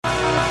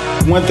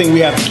one thing we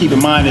have to keep in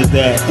mind is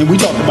that, and we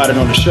talked about it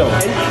on the show,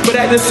 but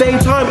at the same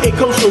time, it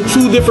comes from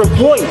two different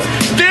points.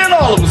 Then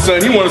all of a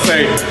sudden, you want to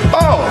say,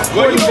 oh,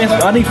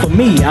 well, I think for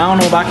me, I don't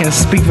know if I can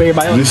speak for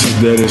everybody else. This is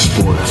Dead End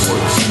Sports.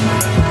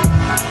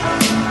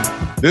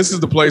 This is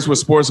the place where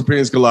sports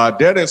opinions collide.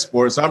 Dead End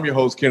Sports. I'm your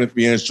host, Kenneth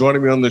Biens.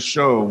 Joining me on the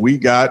show, we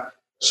got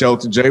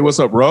Shelton J. What's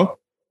up, bro?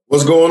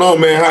 What's going on,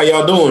 man? How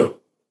y'all doing?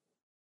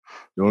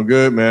 Doing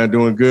good, man.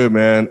 Doing good,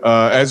 man.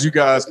 As you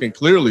guys can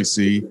clearly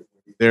see,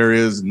 there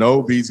is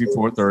no BZ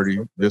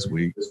 430 this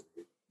week.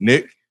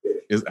 Nick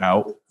is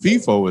out.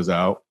 FIFO is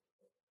out.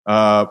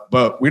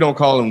 But we don't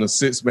call him the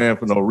sixth man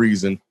for no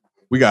reason.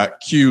 We got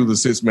Q, the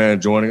sixth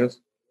man, joining us.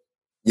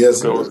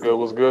 Yes, What's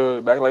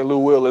good? Back like Lou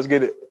Will. Let's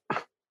get it.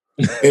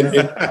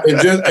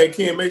 and just, hey,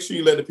 Ken, make sure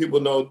you let the people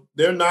know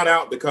they're not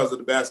out because of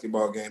the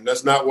basketball game.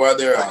 That's not why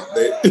they're out.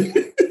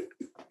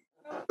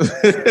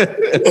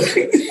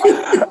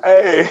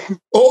 Hey.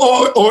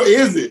 Or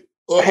is it?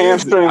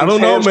 Hamstring. I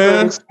don't know,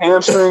 man.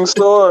 Hamstring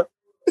sore.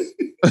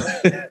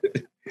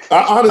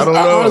 I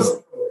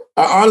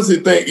honestly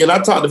think, and I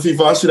talked to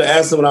FIFA, I should have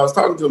asked him when I was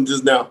talking to him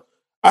just now.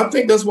 I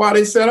think that's why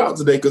they set out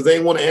today, because they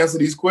want to answer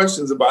these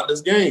questions about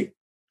this game.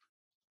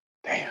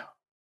 Damn.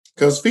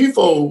 Because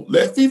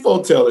let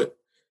FIFO tell it.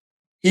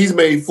 He's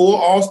made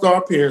 4 All-Star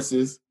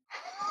appearances.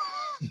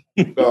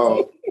 I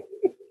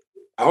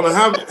don't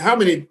know how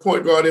many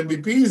point guard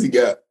MVPs he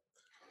got,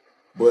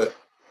 but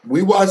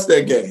we watched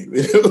that game.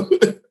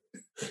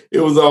 It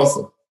was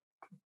awesome.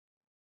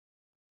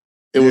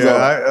 It was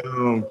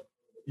awesome.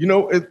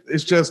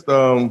 It's just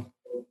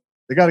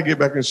they got to get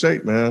back in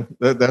shape, man.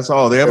 That's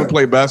all. They haven't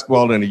played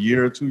basketball in a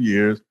year or 2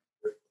 years,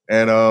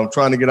 and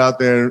trying to get out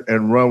there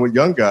and run with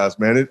young guys,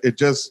 man.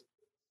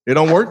 It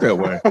don't work that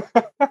way.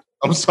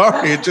 I'm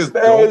sorry, it just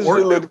don't work.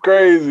 That looked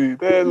crazy.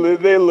 They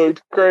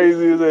looked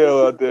crazy as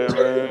hell out there,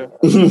 man.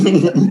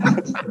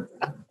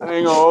 I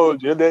ain't gonna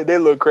hold you. They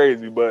look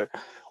crazy, but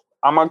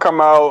I'm gonna come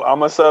out. I'm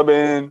gonna sub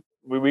in.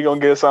 We gonna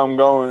get something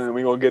going, and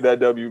we gonna get that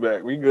W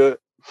back. We good.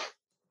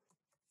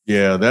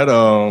 Yeah, that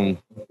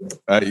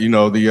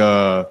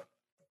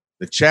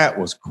the chat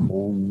was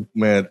cool,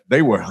 man.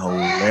 They were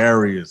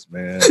hilarious,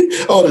 man.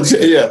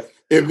 Yeah.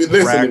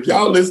 If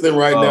y'all listening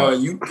right now,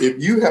 and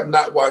if you have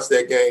not watched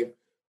that game,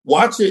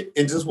 watch it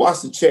and just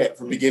watch the chat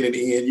from beginning to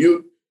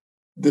end.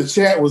 The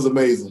chat was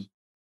amazing.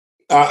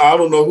 I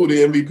don't know who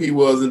the MVP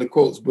was in the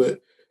quotes,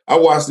 but I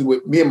watched it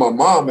with me and my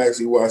mom.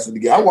 Actually watched it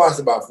again. I watched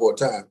it about 4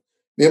 times.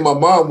 Me and my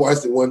mom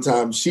watched it one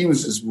time. She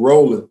was just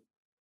rolling.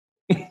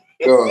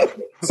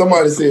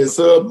 Somebody said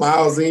sub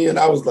miles in.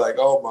 I was like,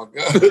 oh my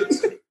god.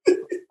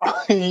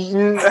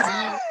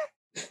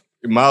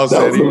 Miles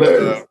said he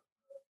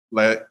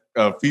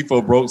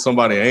FIFA broke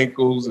somebody's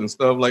ankles and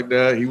stuff like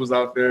that. He was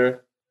out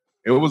there.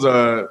 It was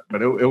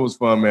but it was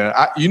fun, man.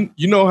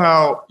 You know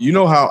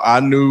how I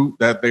knew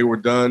that they were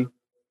done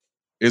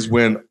is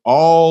when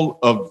all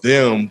of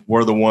them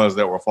were the ones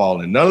that were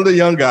falling. None of the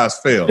young guys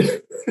fell.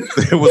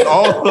 It was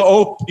all the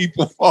old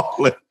people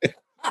falling.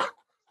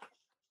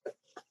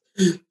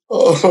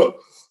 Oh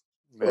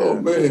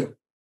man.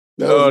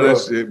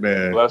 That shit,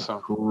 man. Bless him.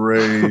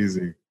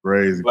 Crazy.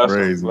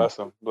 Bless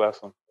him.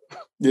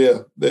 Yeah,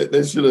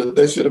 they should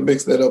have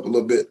mixed that up a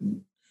little bit.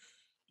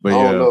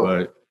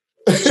 But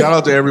shout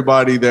out to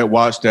everybody that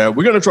watched that.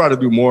 We're gonna try to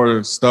do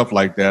more stuff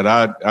like that.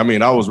 I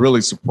mean, I was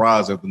really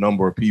surprised at the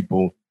number of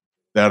people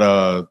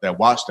that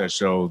watched that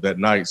show that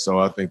night. So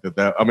I think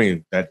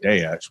that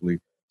day actually.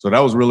 So that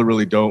was really,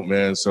 really dope,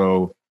 man.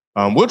 So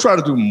we'll try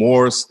to do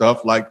more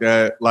stuff like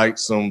that, like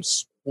some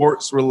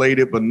sports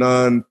related, but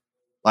none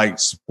like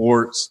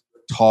sports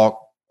talk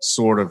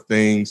sort of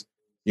things.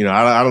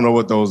 I don't know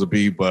what those would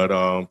be,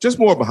 but just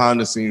more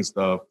behind the scenes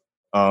stuff.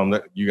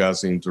 That you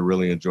guys seem to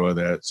really enjoy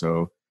that.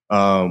 So,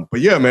 but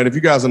yeah, man, if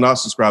you guys are not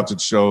subscribed to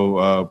the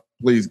show,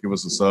 please give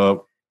us a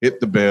sub, hit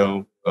the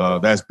bell.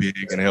 That's big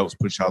and it helps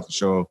push out the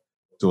show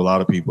to a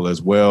lot of people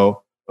as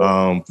well.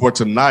 For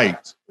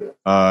tonight,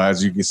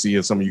 as you can see,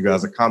 as some of you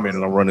guys are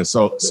commenting, I'm running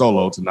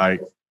solo tonight.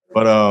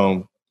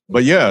 But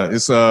yeah,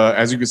 it's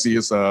as you can see,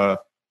 it's a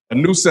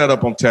new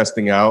setup I'm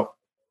testing out.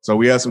 So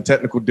we had some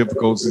technical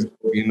difficulties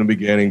in the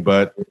beginning,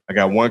 but I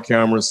got one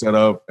camera set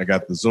up. I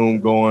got the Zoom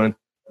going,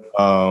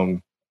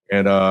 and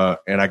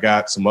I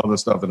got some other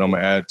stuff that I'm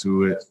gonna add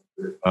to it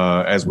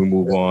as we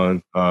move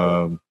on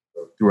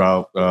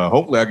throughout.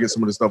 Hopefully, I get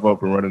some of the stuff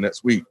up and running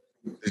next week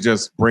to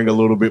just bring a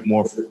little bit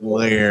more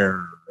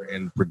flair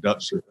and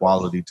production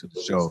quality to the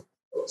show.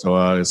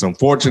 So it's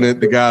unfortunate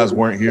the guys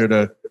weren't here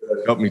to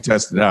help me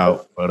test it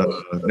out, but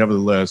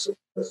nevertheless,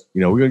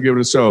 we're gonna give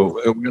it a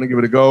show. We're gonna give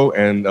it a go,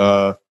 and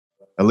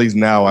at least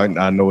now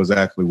I know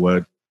exactly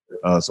what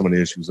some of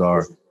the issues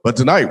are. But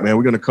tonight, man,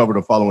 we're going to cover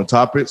the following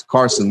topics.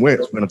 Carson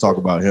Wentz, we're going to talk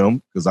about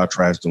him because I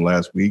trashed him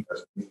last week.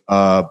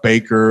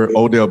 Baker,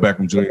 Odell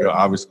Beckham Jr.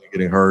 obviously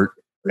getting hurt,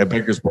 and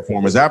Baker's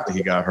performance after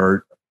he got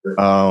hurt.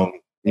 The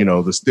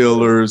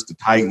Steelers, the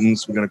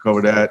Titans, we're going to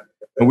cover that.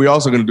 And we're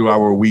also going to do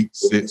our Week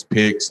 6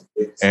 picks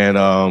and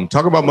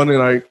talk about Monday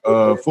Night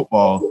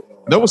Football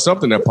there was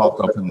something that popped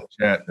up in the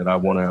chat that I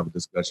want to have a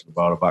discussion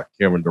about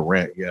Kevin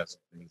Durant. He has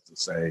some things to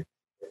say.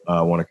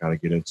 I want to kind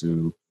of get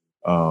into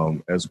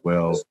as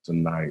well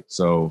tonight.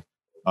 So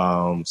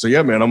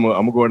yeah, man, I'm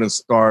gonna go ahead and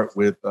start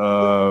with.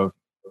 I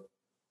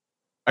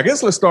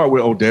guess let's start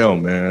with Odell,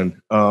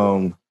 man.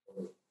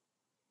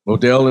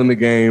 Odell in the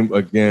game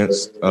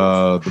against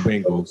the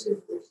Bengals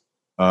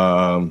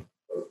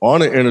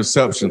on an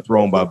interception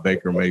thrown by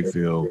Baker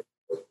Mayfield,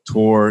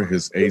 tore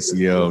his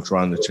ACL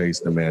trying to chase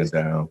the man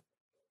down.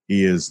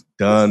 He is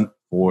done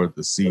for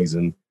the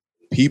season.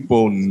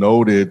 People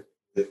noted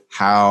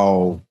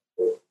how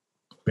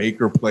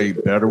Baker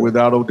played better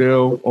without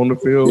Odell on the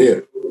field.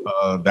 Yeah.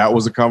 That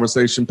was a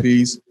conversation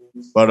piece.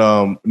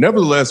 But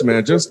nevertheless,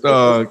 man, just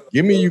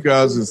give me you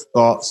guys'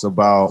 thoughts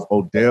about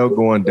Odell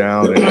going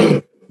down.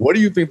 And what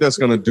do you think that's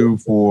going to do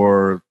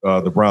for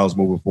the Browns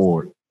moving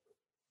forward?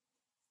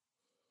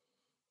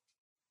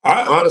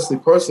 I honestly,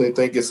 personally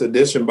think it's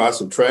addition by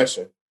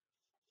subtraction.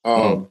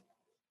 I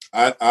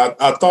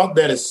thought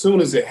that as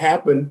soon as it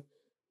happened,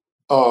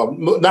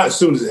 not as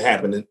soon as it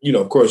happened, and,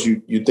 of course,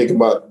 you think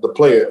about the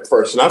player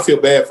first. And I feel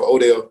bad for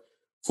Odell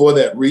for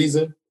that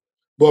reason.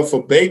 But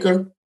for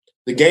Baker,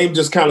 the game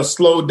just kind of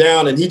slowed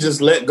down and he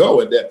just let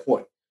go at that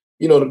point.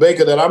 The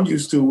Baker that I'm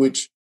used to,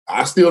 which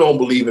I still don't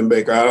believe in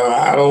Baker.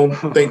 I don't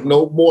think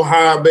no more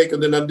higher Baker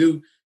than I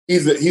do.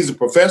 He's a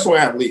professional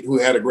athlete who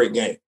had a great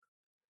game.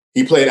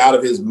 He played out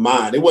of his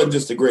mind. It wasn't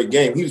just a great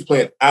game. He was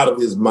playing out of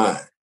his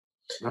mind.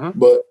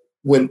 But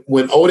when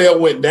Odell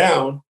went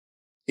down,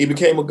 he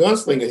became a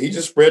gunslinger. He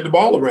just spread the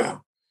ball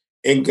around.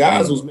 And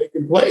guys was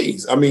making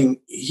plays. I mean,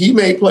 he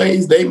made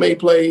plays. They made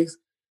plays.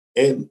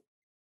 And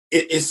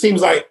it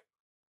seems like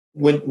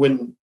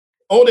when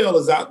Odell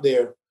is out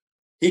there,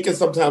 he can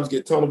sometimes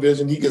get tunnel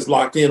vision. He gets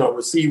locked in on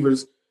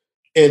receivers.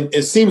 And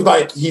it seems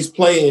like he's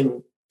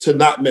playing to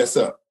not mess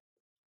up.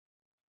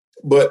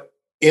 But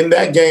in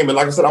that game, and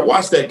like I said, I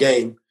watched that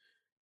game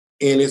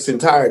in its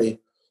entirety.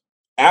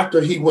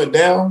 After he went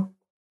down,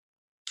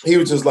 he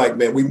was just like,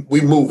 man,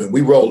 we moving,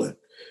 we rolling.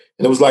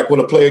 And it was like when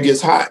a player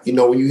gets hot,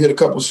 when you hit a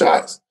couple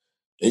shots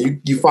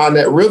and you find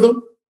that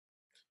rhythm,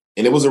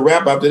 and it was a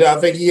wrap after that.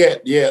 I think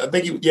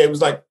it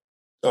was like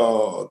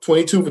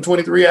 22 for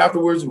 23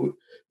 afterwards.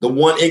 The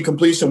one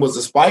incompletion was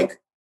a spike.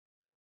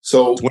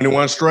 So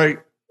 21 straight.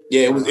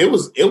 Yeah,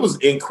 it was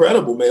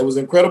incredible, man. It was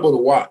incredible to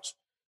watch.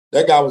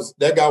 That guy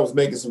was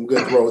making some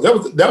good throws.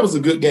 That was a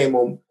good game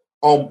on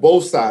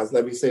both sides.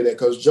 Let me say that,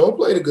 because Joe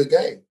played a good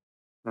game.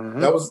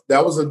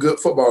 That was a good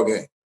football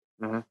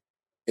game,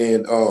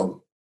 and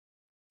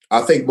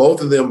I think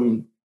both of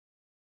them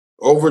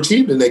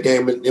overachieved in that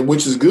game, and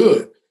which is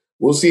good.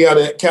 We'll see how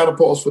that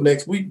catapults for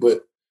next week,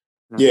 but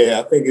yeah,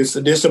 I think it's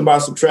addition by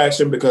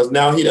subtraction, because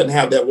now he doesn't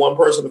have that one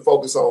person to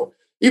focus on.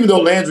 Even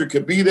though Landry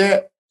could be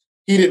that,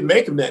 he didn't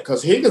make him that,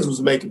 because Higgins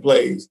was making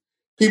plays.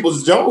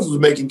 Peoples-Jones was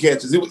making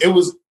catches. It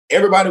was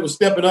everybody was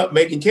stepping up,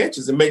 making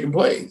catches and making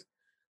plays,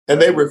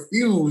 and they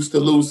refused to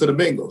lose to the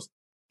Bengals,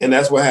 and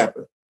that's what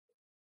happened.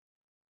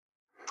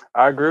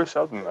 I agree with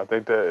Sheldon. I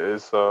think that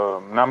is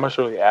not much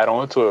really add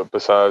on to it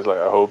besides,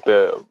 I hope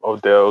that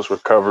Odell's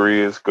recovery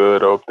is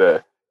good. I hope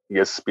that he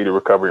gets speedy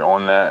recovery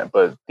on that.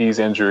 But these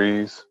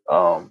injuries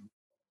are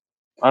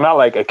not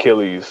like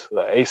Achilles.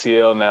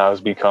 ACL now has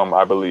become,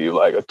 I believe,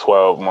 like a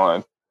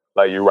 12-month.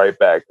 You're right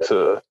back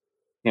to,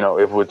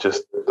 if with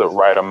just the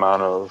right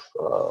amount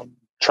of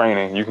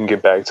training, you can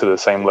get back to the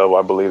same level,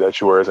 I believe,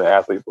 that you were as an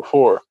athlete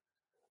before.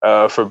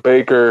 For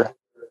Baker,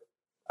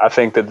 I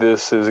think that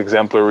this is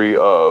exemplary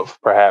of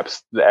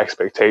perhaps the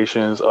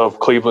expectations of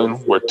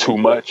Cleveland were too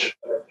much.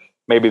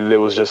 Maybe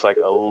there was just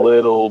a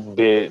little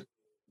bit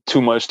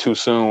too much too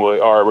soon. All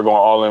right, we're going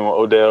all in with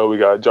Odell. We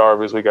got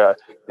Jarvis. We got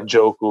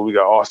Njoku. We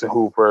got Austin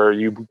Hooper.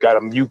 You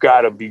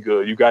gotta be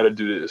good. You gotta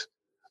do this.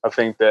 I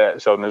think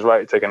that Sheldon is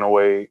right, taking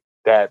away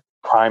that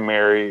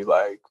primary,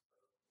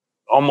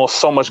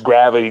 almost so much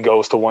gravity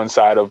goes to one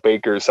side of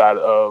Baker's side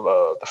of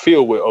the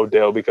field with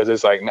Odell, because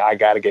it's I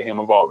got to get him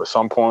involved at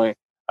some point.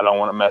 I don't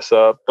want to mess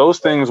up. Those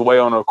things weigh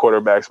on a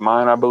quarterback's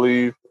mind, I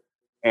believe.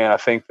 And I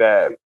think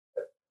that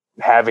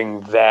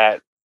having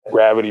that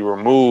gravity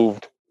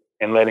removed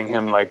and letting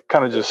him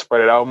kind of just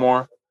spread it out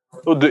more,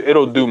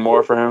 it'll do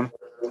more for him.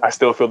 I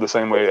still feel the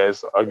same way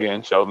as,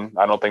 again, Sheldon.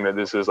 I don't think that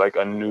this is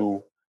a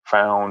new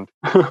found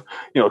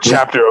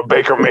chapter of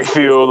Baker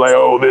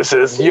Mayfield, this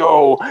is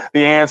the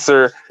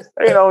answer.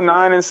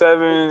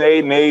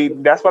 9-7,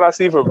 8-8. That's what I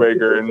see for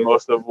Baker and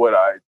most of what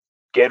I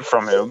get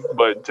from him.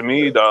 But to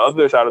me, the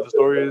other side of the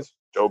story is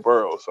Joe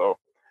Burrow. So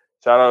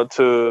shout out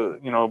to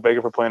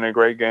Baker for playing a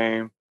great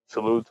game.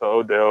 Salute to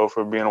Odell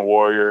for being a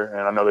warrior,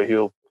 and I know that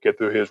he'll get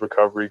through his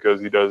recovery because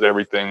he does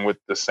everything with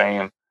the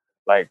same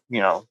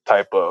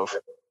type of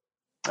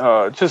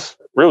just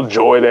real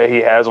joy that he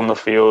has on the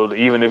field,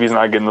 even if he's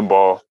not getting the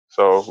ball.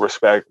 So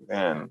respect,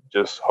 and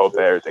just hope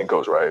that everything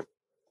goes right.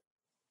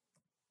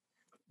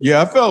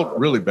 Yeah, I felt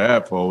really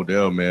bad for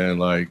Odell, man.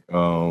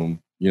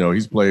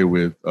 He's played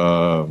with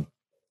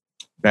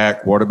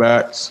bad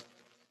quarterbacks,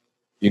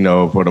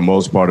 for the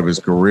most part of his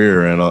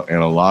career, and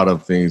a lot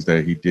of things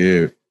that he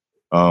did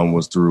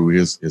was through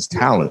his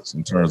talents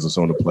in terms of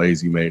some of the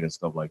plays he made and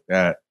stuff like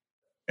that.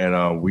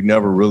 And we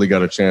never really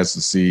got a chance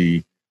to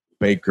see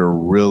Baker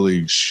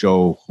really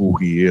show who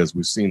he is.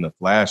 We've seen the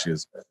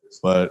flashes,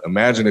 but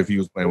imagine if he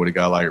was playing with a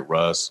guy like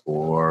Russ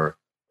or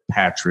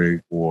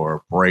Patrick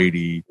or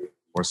Brady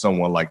or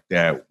someone like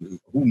that.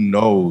 Who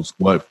knows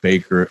what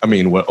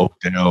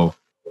Odell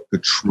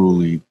could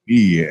truly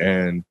be.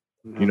 And,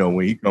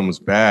 when he comes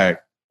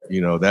back,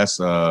 that's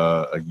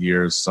a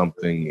year's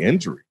something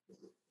injury.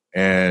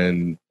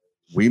 And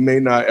we may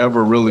not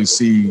ever really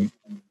see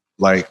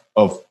like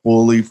a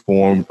fully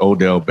formed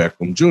Odell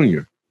Beckham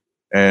Jr.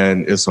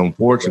 And it's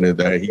unfortunate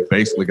that he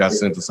basically got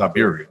sent to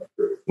Siberia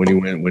when he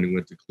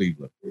went to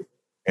Cleveland.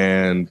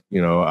 And,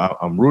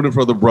 I'm rooting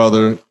for the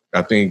brother.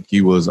 I think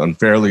he was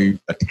unfairly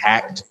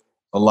attacked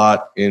a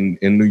lot in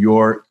New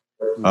York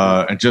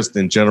and just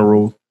in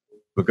general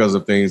because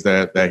of things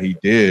that he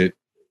did.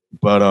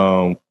 But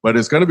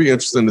it's going to be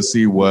interesting to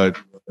see what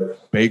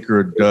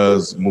Baker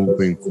does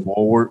moving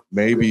forward.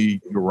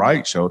 Maybe you're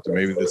right, Shelton.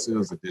 Maybe this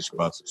is addition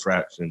by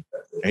subtraction.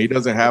 And he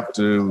doesn't have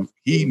to,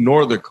 he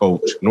nor the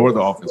coach, nor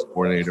the offensive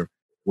coordinator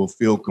will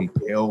feel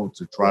compelled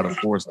to try to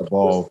force the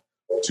ball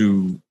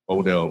to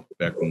Odell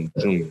Beckham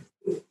Jr.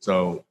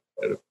 So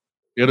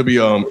it'll be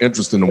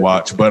interesting to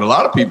watch. But a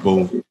lot of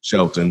people,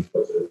 Shelton,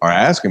 are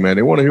asking, man,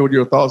 they want to hear what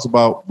your thoughts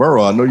about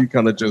Burrow. I know you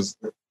kind of just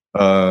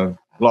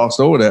glossed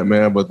over that,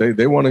 man, but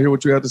they want to hear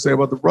what you have to say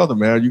about the brother,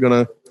 man. You're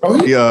gonna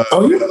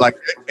like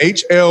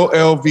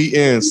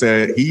HLLVN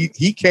said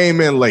he came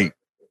in late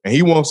and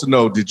he wants to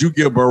know, did you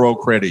give Burrow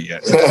credit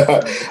yet?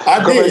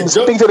 I did.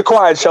 Speak to the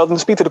quiet, Sheldon.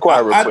 Speak to the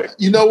quiet real quick.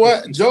 You know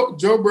what? Joe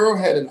Burrow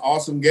had an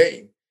awesome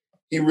game.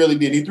 He really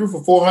did. He threw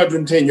for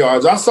 410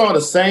 yards. I saw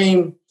the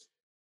same.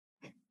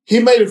 He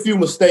made a few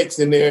mistakes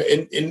in there,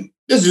 and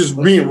this is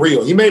just being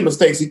real. He made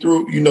mistakes. He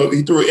threw an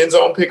end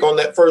zone pick on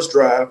that first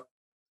drive.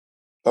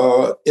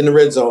 In the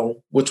red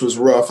zone, which was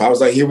rough. I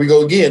was like, here we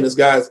go again.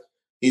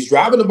 He's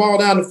driving the ball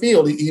down the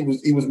field.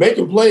 He was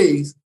making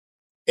plays,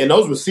 and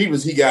those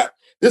receivers he got.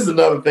 This is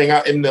another thing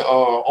on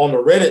the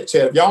Reddit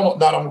chat. If y'all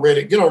not on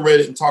Reddit, get on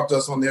Reddit and talk to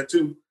us on there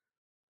too.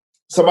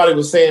 Somebody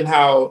was saying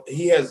how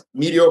he has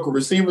mediocre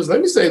receivers.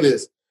 Let me say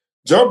this: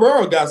 Joe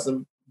Burrow got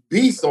some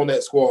beasts on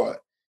that squad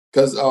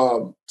because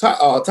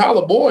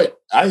Tyler Boyd,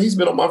 he's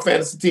been on my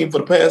fantasy team for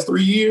the past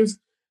 3 years.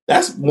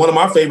 That's one of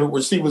my favorite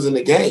receivers in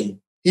the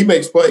game. He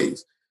makes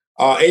plays.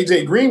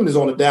 AJ Green is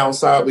on the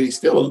downside, but he's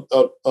still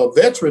a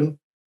veteran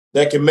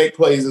that can make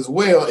plays as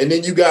well. And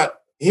then you got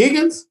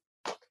Higgins.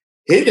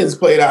 Higgins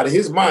played out of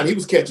his mind. He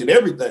was catching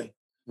everything.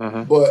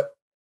 Uh-huh. But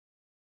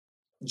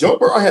Joe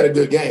Burrow had a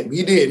good game.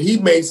 He did. He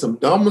made some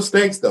dumb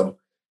mistakes, though.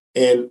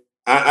 And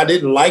I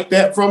didn't like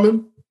that from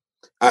him.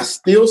 I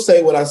still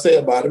say what I say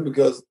about him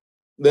because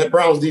that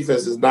Browns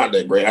defense is not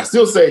that great. I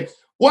still say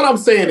what I'm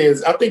saying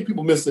is I think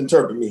people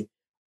misinterpret me.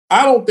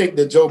 I don't think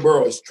that Joe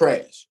Burrow is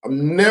trash.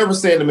 I'm never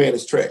saying the man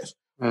is trash.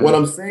 Mm-hmm. What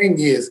I'm saying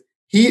is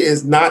he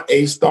is not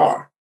a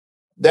star.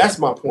 That's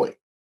my point.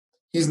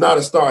 He's not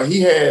a star.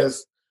 He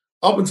has,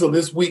 up until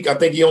this week, I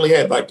think he only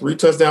had like 3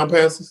 touchdown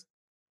passes.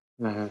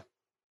 Mm-hmm.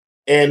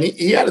 And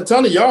he had a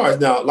ton of yards.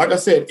 Now, like I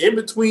said, in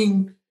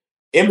between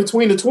the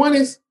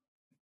 20s,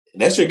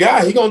 that's your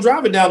guy. He's going to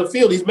drive it down the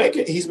field. He's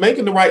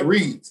making the right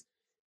reads.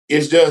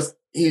 It's just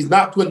he's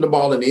not putting the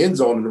ball in the end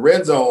zone. In the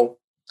red zone,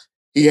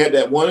 he had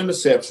that one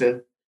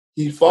interception.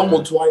 He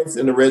fumbled twice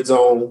in the red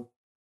zone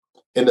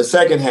in the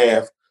second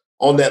half.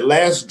 On that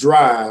last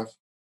drive,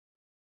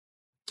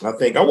 I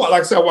think, I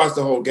watched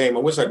the whole game.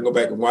 I wish I could go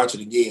back and watch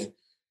it again.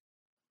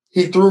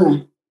 He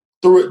threw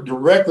it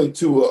directly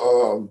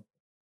to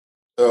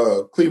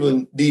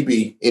Cleveland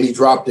DB, and he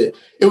dropped it.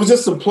 It was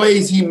just some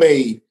plays he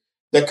made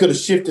that could have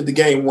shifted the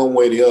game one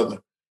way or the other.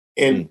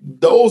 And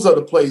those are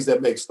the plays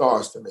that make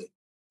stars to me.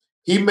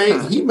 He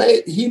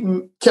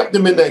kept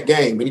them in that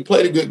game, and he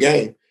played a good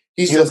game.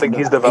 You don't think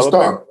he's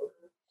developing?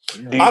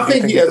 I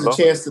think he has a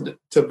chance to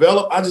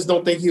develop. I just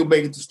don't think he'll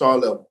make it to star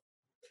level.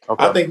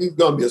 Okay. I think he's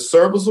going to be a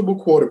serviceable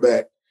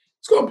quarterback.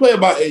 He's going to play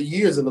about 8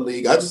 years in the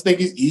league. I just think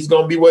he's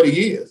going to be what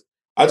he is.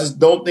 I just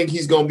don't think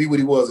he's going to be what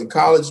he was in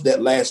college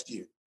that last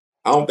year.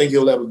 I don't think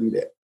he'll ever be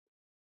that.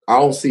 I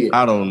don't see it.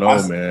 I don't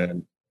know,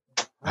 man.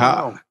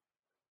 How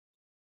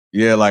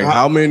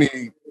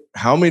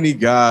many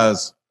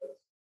guys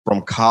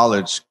from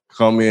college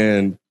come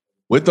in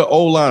with the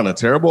O-line, a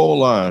terrible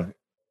O-line,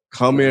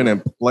 come in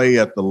and play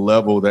at the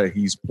level that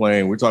he's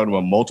playing? We're talking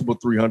about multiple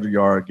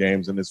 300-yard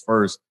games in his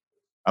first,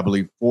 I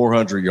believe,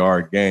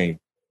 400-yard game.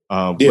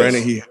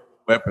 Granted, he has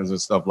weapons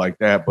and stuff like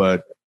that,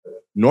 but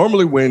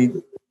normally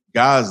when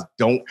guys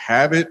don't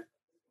have it,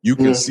 you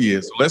can see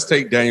it. So let's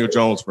take Daniel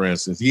Jones, for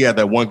instance. He had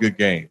that one good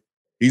game.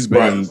 He's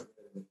been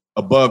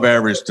above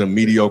average to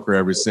mediocre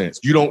ever since.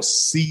 You don't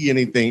see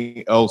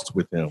anything else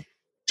with him.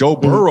 Joe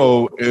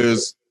Burrow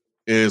is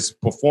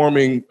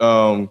performing,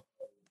 if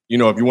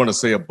you want to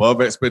say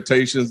above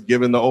expectations,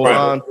 given the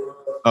O-line.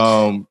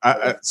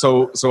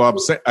 So I'm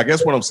saying, I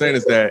guess what I'm saying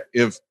is that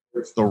if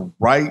the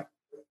right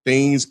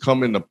things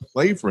come into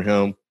play for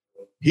him,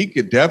 he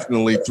could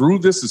definitely, through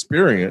this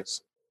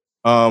experience,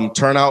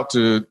 turn out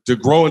to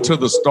grow into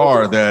the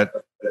star that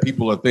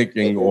people are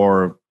thinking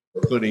or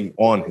putting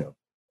on him?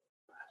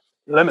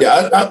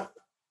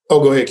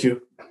 Go ahead,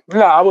 Q.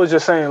 No, I was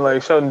just saying,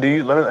 like,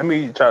 Sheldon, let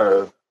me try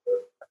to.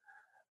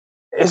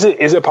 Is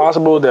it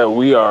possible that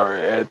we are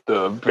at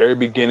the very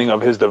beginning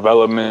of his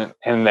development,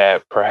 and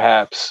that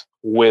perhaps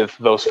with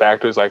those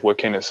factors, like what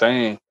Ken is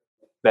saying,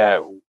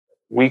 that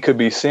we could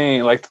be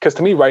seeing, like, because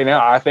to me right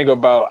now, I think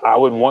about, I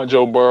would want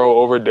Joe Burrow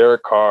over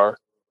Derek Carr.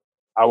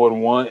 I would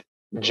want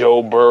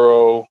Joe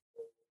Burrow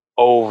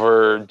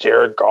over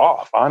Jared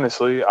Goff.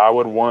 Honestly, I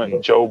would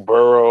want Joe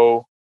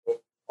Burrow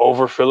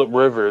over Phillip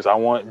Rivers. I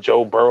want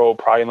Joe Burrow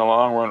probably in the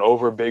long run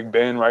over Big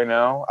Ben right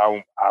now.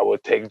 I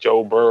would take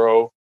Joe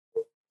Burrow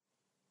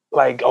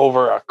like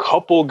over a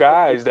couple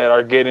guys that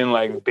are getting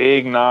like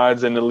big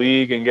nods in the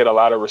league and get a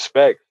lot of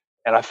respect.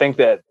 And I think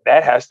that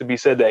has to be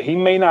said, that he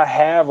may not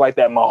have like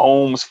that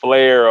Mahomes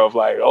flair of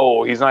like,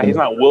 oh, he's not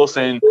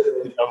Wilson,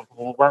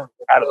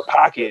 out of the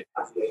pocket.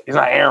 He's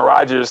not Aaron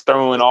Rodgers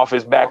throwing off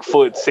his back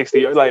foot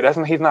 60 yards. Like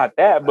he's not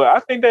that. But I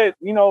think that,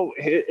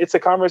 it's a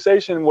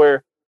conversation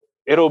where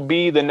it'll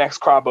be the next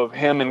crop of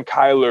him and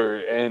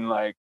Kyler, and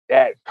like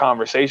that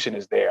conversation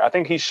is there. I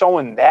think he's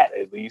showing that,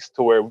 at least,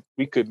 to where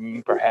we could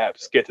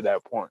perhaps get to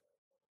that point.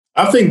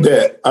 I think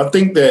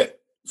that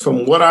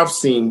from what I've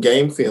seen,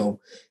 game film,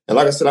 and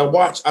like I said,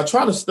 I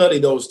try to study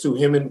those two,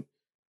 him and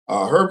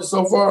Herbert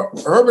so far.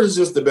 Herbert is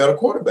just the better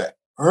quarterback.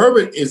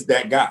 Herbert is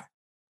that guy.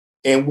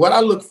 And what I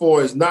look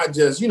for is not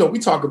just, we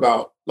talk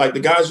about like the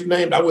guys you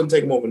named, I wouldn't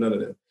take him over none of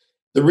them.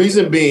 The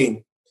reason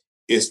being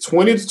is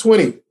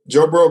 20-20,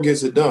 Joe Burrow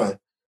gets it done.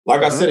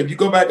 Like I said, if you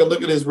go back and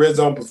look at his red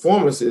zone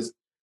performances,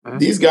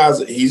 these guys,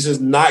 he's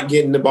just not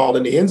getting the ball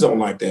in the end zone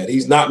like that.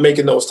 He's not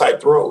making those type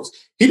throws.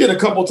 He did a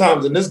couple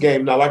times in this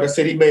game. Now, like I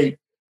said,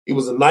 it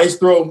was a nice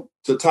throw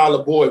to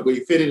Tyler Boyd where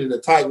he fit it in a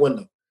tight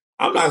window.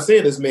 I'm not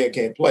saying this man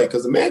can't play,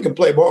 because the man can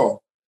play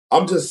ball.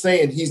 I'm just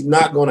saying he's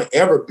not going to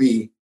ever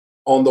be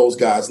on those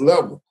guys'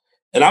 level.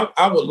 And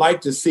I would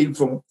like to see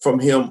from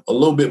him a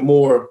little bit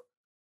more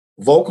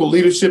vocal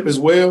leadership as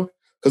well,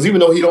 because even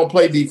though he don't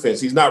play defense,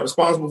 he's not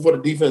responsible for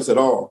the defense at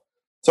all.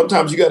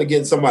 Sometimes you got to get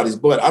in somebody's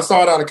butt. I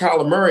saw it out of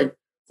Kyler Murray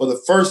for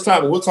the first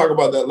time, and we'll talk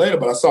about that later,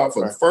 but I saw it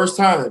for the first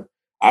time.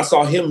 I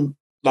saw him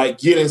like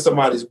get in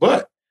somebody's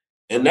butt.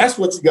 And that's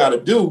what you got to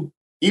do,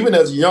 even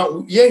as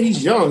young. Yeah,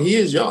 he's young. He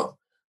is young,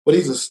 but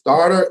he's a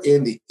starter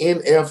in the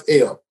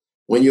NFL.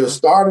 When you're a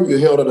starter, you're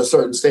held at a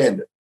certain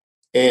standard.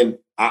 And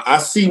I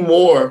see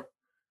more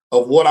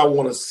of what I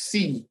want to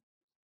see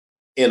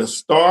in a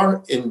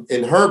star in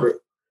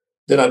Herbert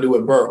than I do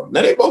in Burrow.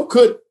 Now, they both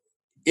could,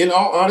 in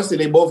all honesty,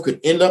 they both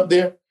could end up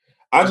there.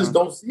 I just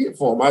don't see it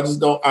for him. I just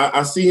don't.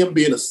 I see him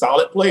being a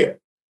solid player.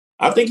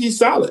 I think he's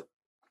solid.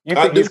 You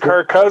think he's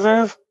Kirk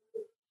Cousins?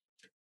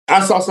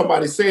 I saw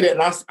somebody say that,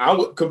 and I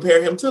would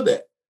compare him to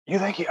that. You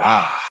think he?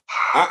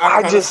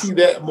 I just see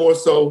that more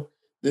so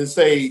than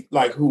say,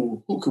 like,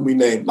 who can we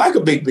name? Like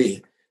a Big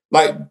Ben.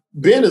 Like,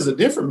 Ben is a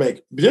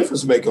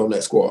difference maker on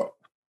that squad.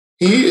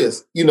 He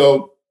is.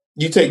 You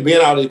take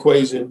Ben out of the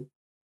equation,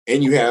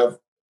 and you have.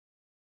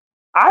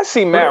 I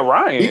see Matt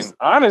Ryan.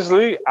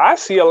 Honestly, I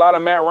see a lot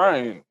of Matt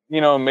Ryan.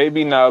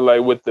 Maybe not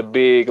like with the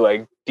big,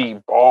 like,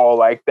 deep ball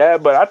like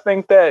that, but I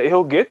think that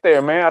he'll get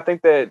there, man. I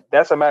think that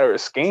that's a matter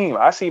of scheme.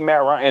 I see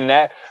Matt Ryan, and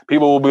that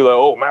people will be like,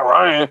 "Oh, Matt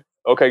Ryan,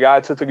 okay,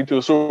 guys took you to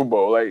a Super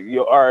Bowl." Like,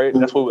 all right,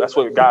 that's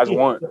what guys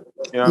want.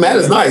 Matt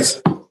is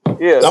nice.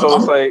 Yeah, so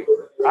it's like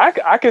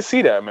I can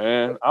see that,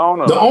 man. I don't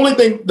know.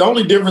 The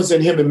only difference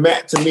in him and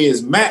Matt to me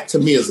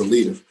is a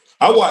leader.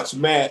 I watched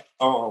Matt.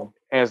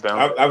 Hands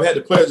down. I've had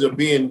the pleasure of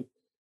being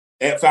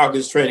at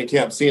Falcons training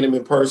camp, seeing him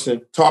in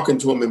person, talking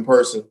to him in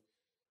person,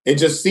 and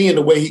just seeing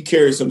the way he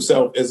carries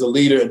himself as a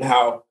leader and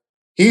how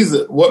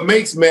what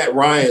makes Matt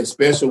Ryan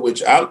special,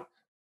 which I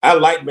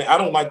like. I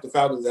don't like the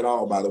Falcons at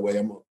all, by the way.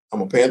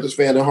 I'm a Panthers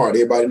fan at heart.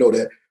 Everybody know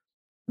that.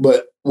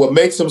 But what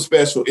makes him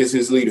special is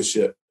his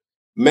leadership.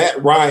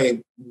 Matt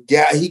Ryan,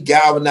 he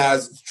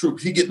galvanizes the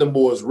troops. He get them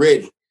boys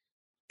ready.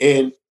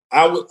 And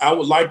I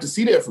would like to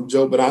see that from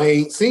Joe, but I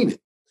ain't seen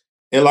it.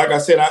 And like I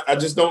said, I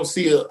just don't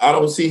see I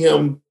don't see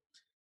him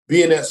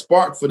being that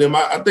spark for them.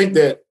 I think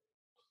that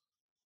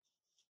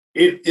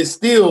it's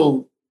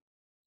still,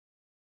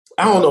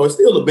 I don't know, it's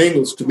still the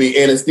Bengals to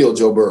me, and it's still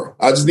Joe Burrow.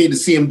 I just need to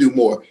see him do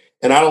more.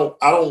 And I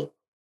don't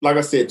like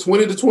I said,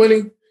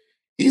 20-20,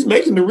 he's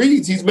making the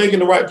reads. He's making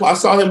the right play. I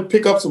saw him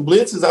pick up some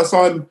blitzes.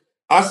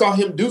 I saw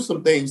him do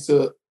some things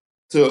to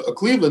a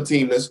Cleveland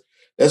team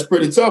that's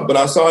pretty tough, but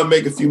I saw him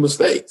make a few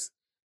mistakes.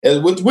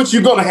 And which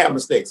you're going to have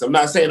mistakes. I'm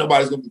not saying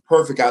nobody's going to be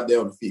perfect out there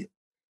on the field.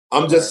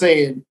 I'm just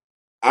saying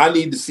I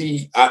need to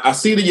see – I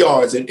see the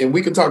yards, and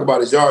we can talk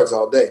about his yards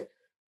all day.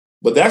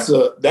 But that's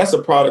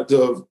a product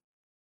of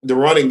the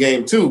running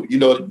game too.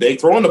 They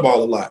throwing the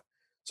ball a lot.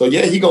 So,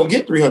 yeah, he's going to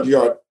get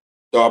 300-yard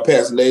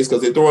passing days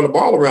because they're throwing the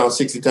ball around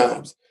 60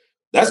 times.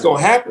 That's going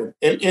to happen.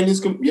 And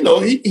it's,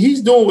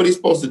 he's doing what he's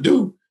supposed to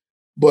do.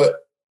 But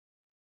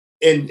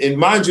and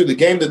mind you, the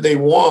game that they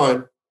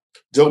won,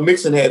 Joe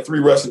Mixon had 3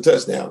 rushing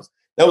touchdowns.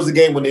 That was the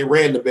game when they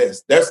ran the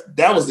best.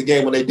 That was the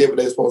game when they did what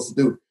they were supposed to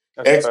do.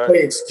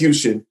 play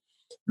execution,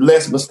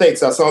 less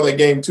mistakes. I saw that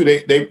game too.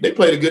 They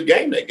played a good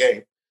game that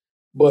game.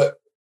 But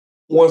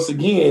once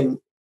again,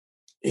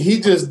 he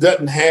just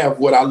doesn't have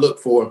what I look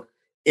for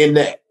in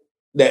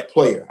that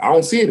player. I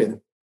don't see it in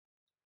him.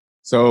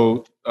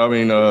 So, I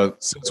mean,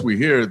 since we're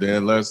here,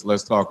 then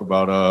let's talk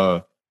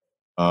about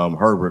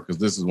Herbert, because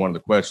this is one of the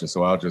questions.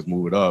 So I'll just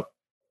move it up.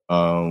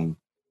 It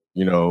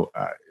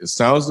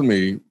sounds to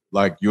me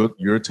like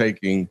you're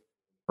taking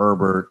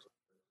Herbert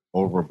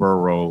over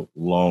Burrow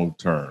long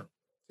term.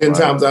 10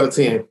 times out of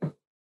 10.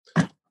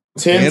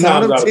 10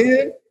 out of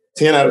 10?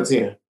 10 out of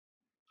 10.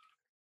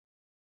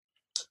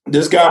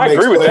 This guy I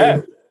agree with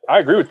that. I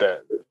agree with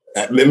that.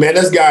 Man,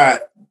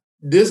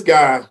 this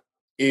guy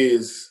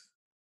is.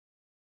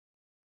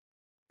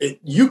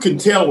 You can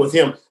tell with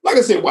him. Like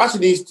I said,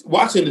 watching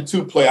the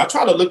two play, I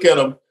try to look at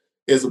them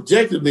as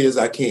objectively as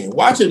I can.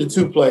 Watching the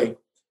two play,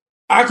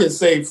 I can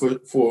say for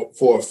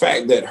a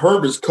fact that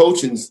Herbert's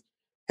coachings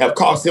have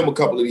cost him a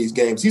couple of these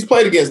games. He's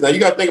played against. Now you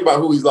got to think about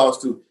who he's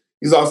lost to.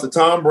 He's lost to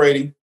Tom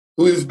Brady,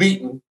 who he was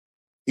beaten.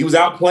 He was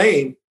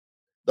outplaying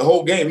the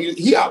whole game.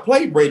 He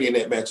outplayed Brady in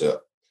that matchup.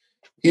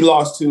 He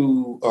lost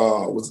to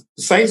the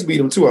Saints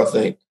beat him too, I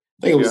think.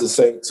 I think it was the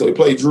Saints. So he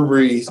played Drew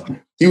Brees.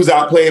 He was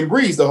outplaying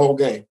Brees the whole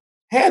game.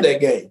 Had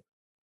that game.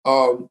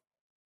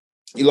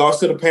 He lost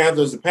to the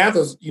Panthers. The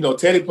Panthers,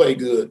 Teddy played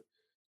good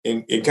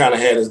and kind of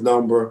had his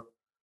number.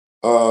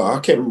 I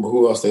can't remember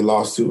who else they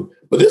lost to.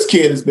 But this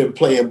kid has been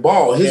playing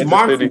ball. His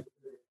mark.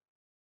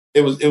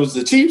 It was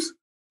the Chiefs?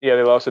 Yeah,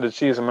 they lost to the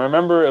Chiefs. I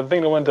remember, I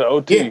think they went to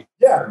OT.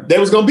 Yeah. They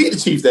was going to beat the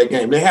Chiefs that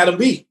game. They had him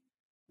beat.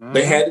 Mm-hmm.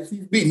 They had the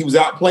Chiefs beat. He was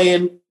out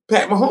playing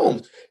Pat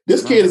Mahomes.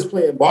 This kid is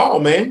playing ball,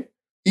 man.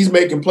 He's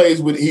making plays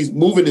he's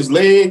moving his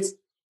legs,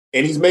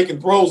 and he's making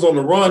throws on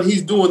the run.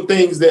 He's doing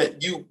things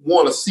that you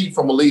want to see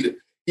from a leader.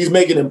 He's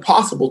making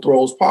impossible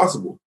throws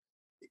possible.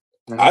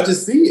 Mm-hmm. I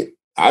just see it.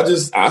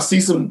 I see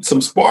some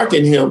spark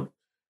in him,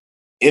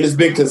 and it's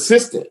been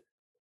consistent.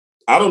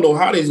 I don't know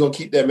how he's going to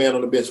keep that man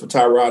on the bench for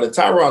Tyrod. And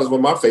Tyrod is one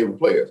of my favorite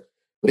players,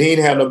 but he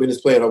ain't have no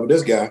business playing over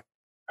this guy.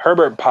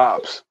 Herbert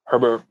pops.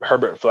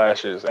 Herbert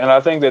flashes. And I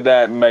think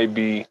that may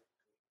be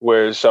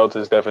where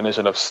Shelton's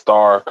definition of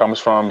star comes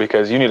from,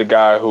 because you need a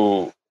guy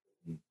who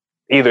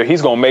either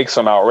he's going to make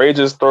some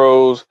outrageous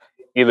throws,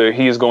 either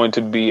he's going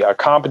to be a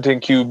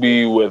competent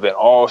QB with an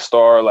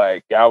all-star,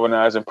 like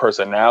galvanizing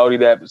personality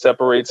that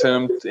separates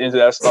him into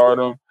that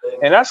stardom.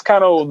 And that's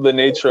kind of the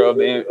nature of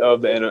the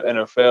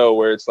NFL,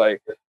 where it's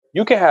like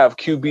you can have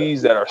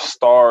QBs that are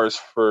stars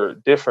for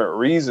different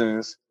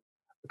reasons,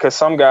 because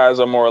some guys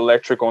are more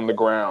electric on the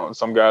ground.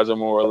 Some guys are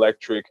more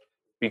electric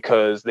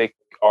because they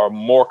are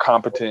more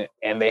competent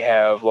and they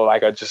have,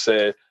 like I just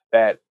said,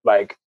 that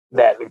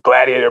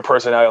gladiator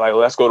personality, like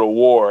let's go to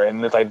war,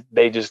 and it's like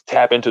they just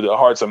tap into the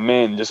hearts of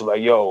men, just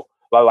like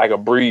like a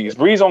Breeze.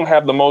 Breeze don't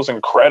have the most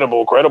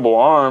incredible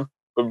arm,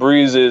 but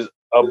Breeze is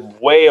a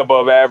way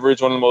above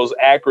average, one of the most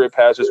accurate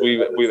passers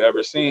we've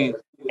ever seen,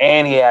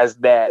 and he has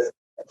that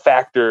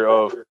factor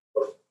of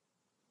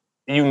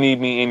you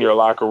need me in your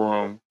locker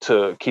room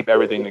to keep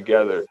everything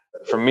together.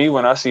 For me,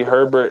 when I see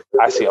Herbert,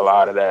 I see a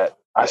lot of that.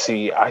 I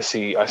see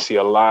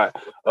a lot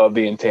of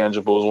the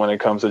intangibles when it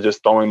comes to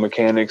just throwing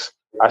mechanics.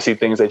 I see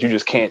things that you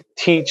just can't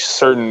teach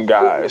certain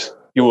guys.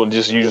 You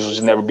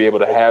just never be able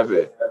to have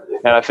it.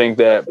 And I think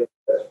that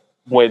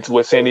what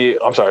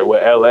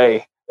LA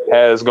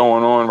has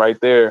going on right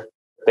there,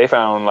 they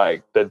found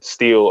like the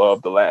steal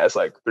of the last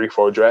like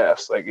 3-4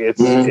 drafts. Like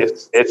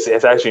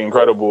it's actually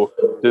incredible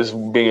just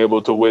being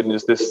able to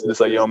witness this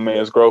like young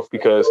man's growth,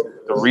 because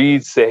the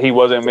reads that he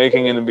wasn't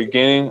making in the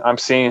beginning, I'm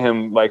seeing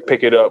him like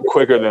pick it up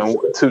quicker than,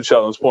 to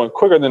Sheldon's point,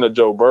 quicker than a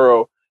Joe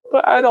Burrow.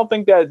 But I don't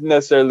think that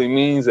necessarily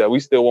means that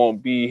we still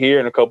won't be here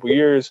in a couple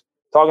years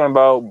talking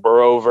about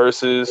Burrow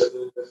versus,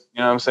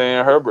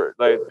 Herbert.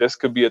 Like this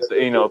could be a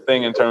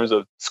thing in terms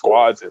of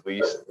squads, at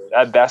least.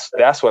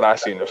 That's what I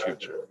see in the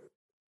future.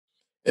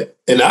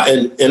 And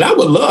I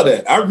would love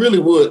that. I really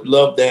would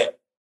love that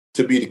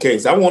to be the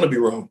case. I want to be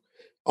wrong.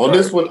 On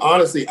this one,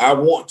 honestly, I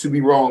want to be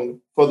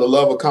wrong for the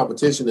love of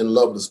competition and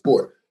love of the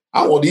sport.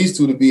 I want these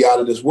two to be out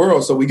of this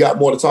world, so we got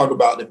more to talk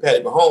about than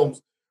Patty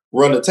Mahomes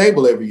run the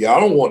table every year. I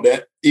don't want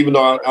that, even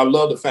though I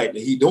love the fact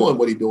that he's doing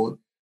what he's doing.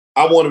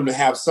 I want him to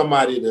have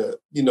somebody to,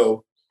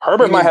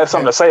 Herbert might have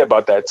something to say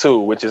about that too,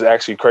 which is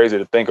actually crazy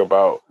to think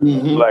about.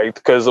 Mm-hmm. Like,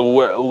 because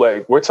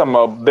we're talking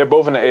about, they're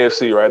both in the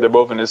AFC, right? They're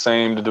both in the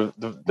same, both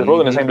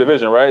in the same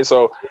division, right?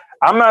 So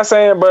I'm not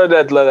saying, bro,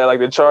 that like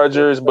the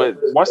Chargers, but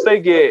once they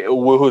get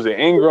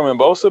Ingram and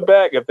Bosa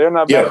back, if they're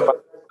not back,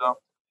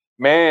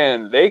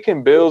 man, they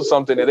can build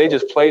something that they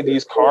just play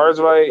these cards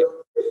right.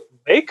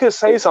 They could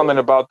say something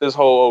about this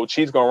whole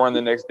Chiefs gonna run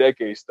the next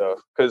decade stuff,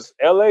 because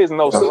LA is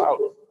no slouch.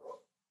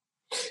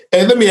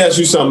 And let me ask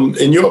you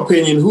something. In your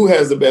opinion, who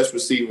has the best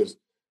receivers,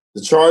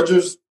 the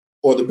Chargers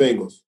or the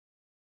Bengals?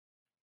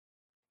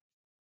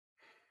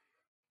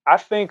 I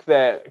think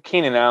that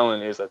Keenan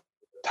Allen is a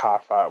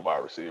top 5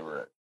 wide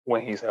receiver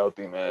when he's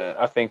healthy, man.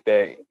 I think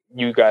that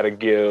you got to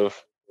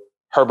give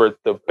Herbert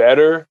the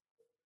better.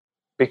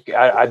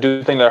 I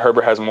do think that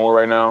Herbert has more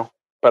right now,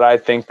 but I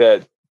think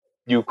that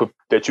you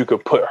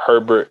could put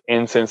Herbert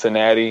in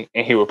Cincinnati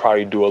and he would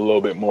probably do a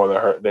little bit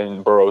more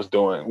than Burrow's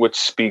doing, which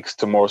speaks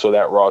to more so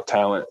that raw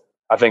talent.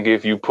 I think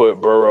if you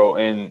put Burrow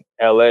in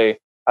LA,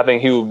 I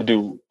think he would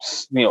do,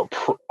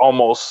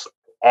 almost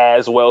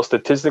as well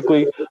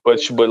statistically, but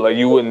like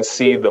you wouldn't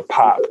see the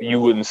pop. You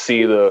wouldn't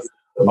see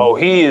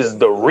he is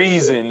the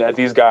reason that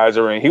these guys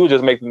are in. He would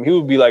just he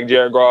would be like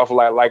Jared Goff,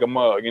 like a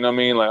mug. You know what I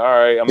mean? Like, all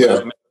right, I'm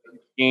just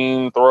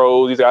making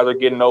throws. These guys are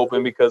getting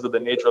open because of the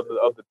nature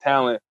of the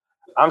talent.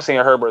 I'm seeing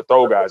Herbert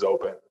throw guys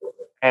open.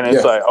 And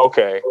it's like,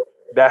 okay,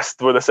 that's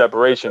where the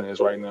separation is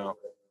right now.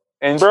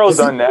 And Burrow's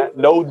done that.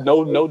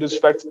 No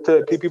disrespect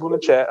to people in the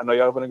chat. I know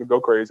y'all gonna go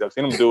crazy. I've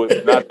seen him do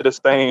it, not to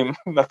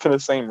the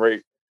same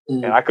rate.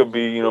 And I could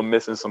be,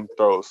 missing some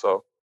throws.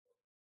 So,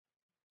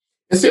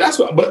 and see, that's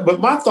what. But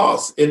my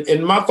thoughts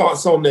and my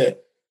thoughts on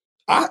that,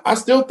 I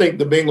still think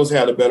the Bengals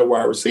had a better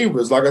wide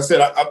receivers. Like I said,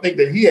 I think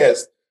that he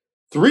has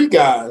 3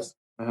 guys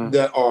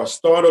that are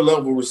starter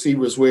level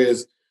receivers,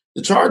 whereas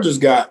the Chargers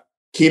got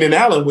Keenan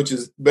Allen, which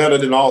is better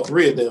than all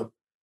 3 of them.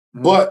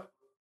 But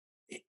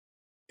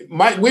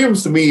Mike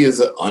Williams to me he's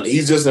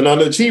just an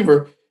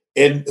underachiever.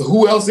 And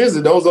who else is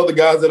it? Those other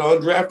guys that are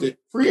undrafted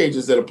free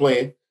agents that are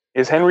playing.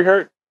 Is Henry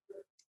hurt?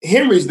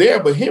 Henry's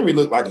there, but Henry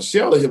looked like a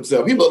shell of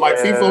himself. He looked like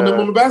FIFA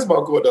on the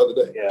basketball court the other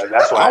day. Yeah,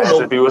 that's why I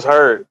asked if he was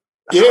hurt.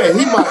 Yeah,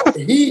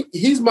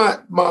 he's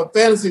my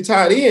fantasy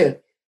tight end,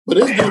 but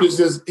this dude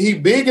is he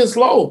big and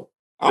slow.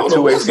 The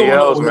 2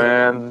 ACLs,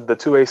 man. The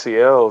 2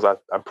 ACLs,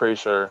 I'm pretty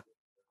sure.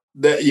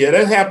 That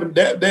happened.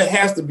 That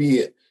has to be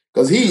it.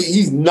 Because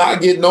he's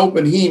not getting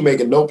open. He ain't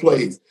making no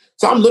plays.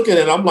 So I'm looking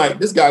at it, I'm like,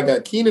 this guy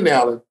got Keenan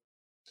Allen,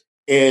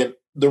 and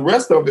the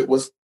rest of it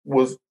was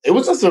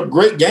just a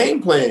great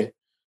game plan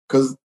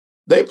because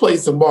they played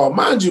some ball.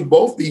 Mind you,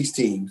 both these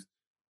teams,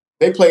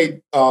 they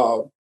played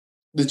the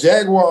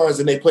Jaguars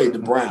and they played the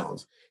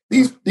Browns.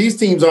 These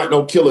teams aren't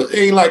no killers. It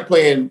ain't like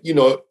playing,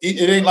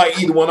 it ain't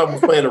like either one of them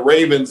was playing the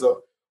Ravens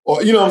or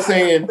you know what I'm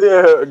saying?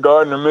 Yeah,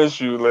 Gardner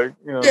Minshew,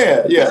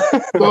 Yeah.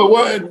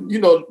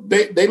 So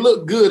they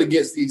look good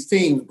against these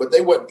teams, but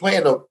they wasn't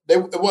playing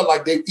it wasn't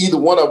like either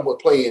one of them were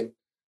playing,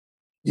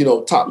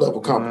 top level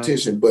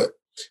competition. But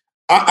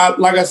I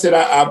like I said,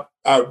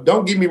 I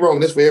don't get me wrong,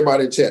 this for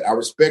everybody in chat. I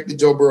respected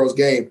Joe Burrow's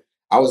game.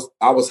 I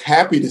was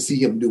happy to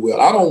see him do well.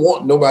 I don't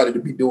want nobody to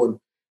be doing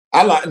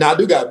I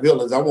do got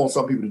villains. I want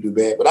some people to do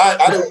bad, but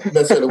I don't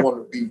necessarily want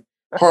to be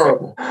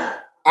horrible.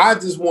 I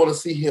just want to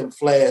see him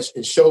flash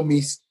and show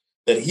me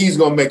that he's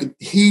going to make it.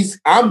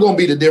 I'm going to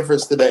be the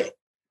difference today.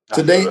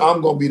 Today,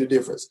 I'm going to be the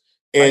difference.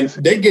 And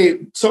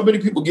so many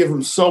people give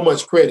him so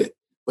much credit,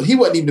 but he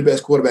wasn't even the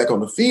best quarterback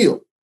on the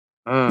field.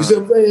 You see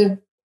what I'm saying?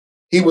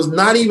 He was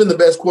not even the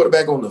best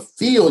quarterback on the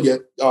field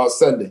yet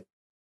Sunday.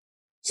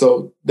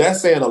 So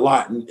that's saying a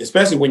lot, and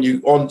especially when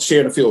you on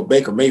sharing the field with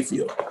Baker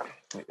Mayfield.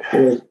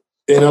 And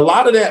a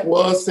lot of that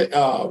was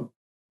the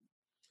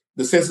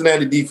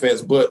Cincinnati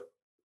defense, but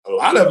a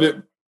lot of it,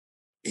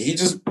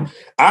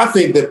 I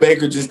think that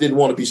Baker just didn't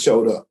want to be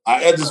showed up.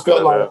 I just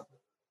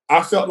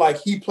felt like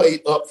he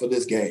played up for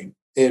this game.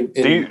 And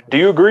do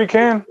you agree,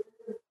 Ken?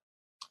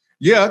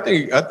 Yeah, I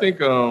think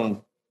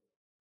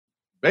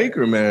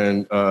Baker,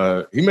 man,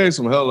 he made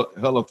some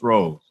hella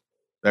throws.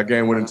 That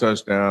game-winning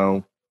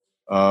touchdown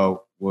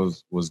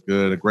was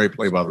good. A great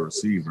play by the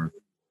receiver.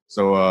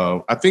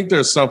 So I think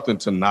there's something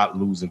to not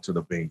losing to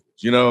the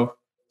Bengals,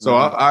 So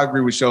I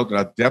agree with Shelton.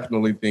 I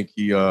definitely think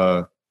he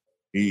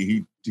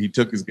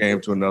took his game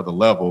to another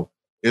level.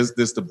 Is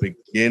this the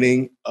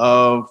beginning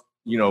of,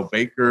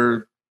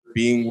 Baker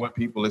being what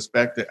people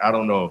expected? I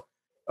don't know.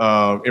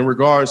 In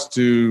regards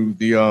to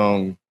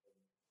the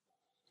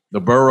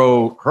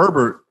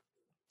Burrow-Herbert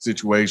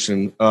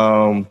situation,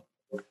 I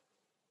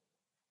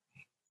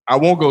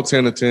won't go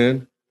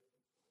 10-10.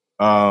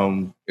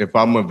 If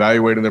I'm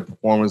evaluating their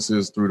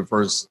performances through the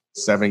first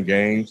 7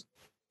 games,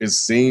 it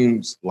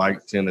seems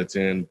like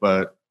 10-10,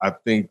 but I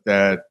think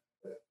that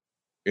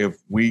if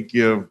we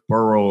give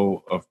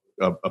Burrow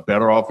a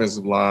better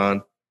offensive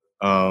line,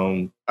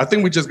 I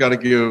think we just got to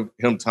give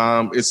him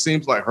time. It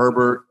seems like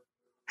Herbert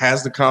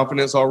has the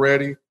confidence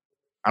already.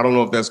 I don't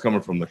know if that's coming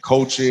from the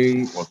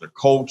coaching or the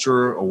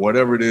culture or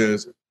whatever it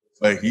is,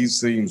 but he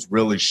seems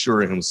really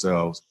sure of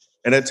himself.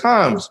 And at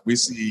times we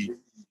see,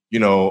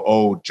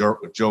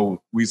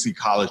 Joe, we see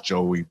college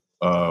Joe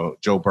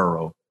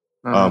Burrow.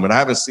 And I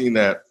haven't seen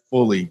that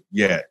fully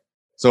yet.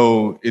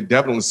 So it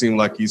definitely seemed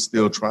like he's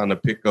still trying to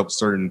pick up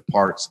certain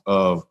parts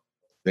of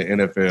the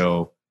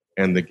NFL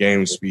and the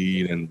game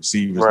speed and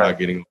receivers not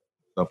getting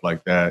stuff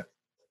like that.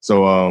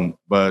 So,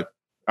 but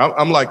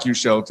I'm like you,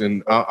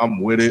 Shelton.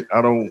 I'm with it.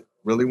 I don't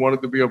really want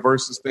it to be a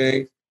versus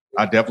thing.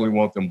 I definitely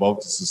want them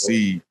both to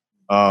succeed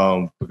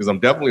because I'm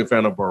definitely a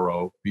fan of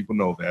Burrow. People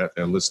know that.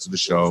 They listen to the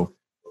show.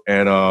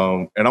 And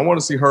I want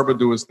to see Herbert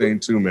do his thing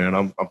too, man.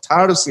 I'm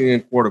tired of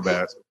seeing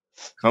quarterbacks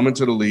come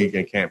into the league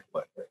and can't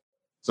play.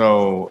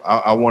 So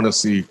I want to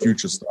see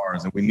future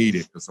stars, and we need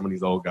it because some of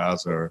these old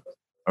guys are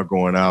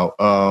going out.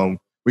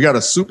 We got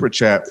a super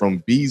chat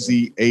from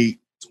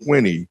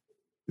BZ820.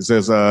 It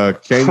says,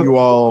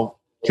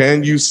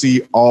 "Can you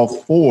see all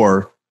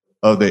 4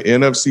 of the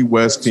NFC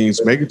West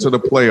teams make it to the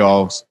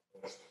playoffs.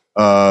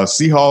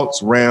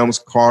 Seahawks, Rams,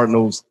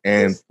 Cardinals,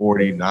 and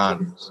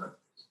 49ers.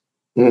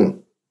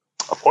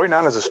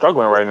 49ers are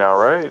struggling right now,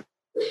 right?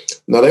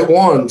 No, they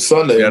won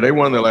Sunday. Yeah, they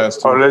won their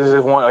last two. Oh, they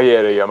just won. Oh,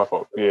 yeah, my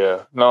fault.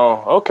 Yeah.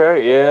 No,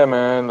 okay. Yeah,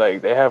 man.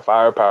 Like, they have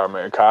firepower,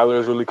 man. Kyler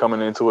is really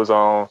coming into his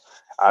own.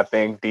 I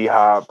think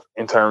D-Hop,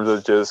 in terms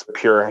of just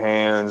pure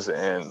hands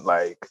and,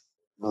 like,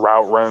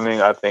 route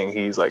running, I think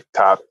he's, like,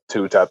 top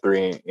 2, top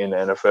 3 in the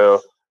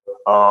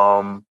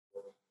NFL.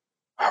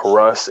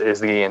 Russ is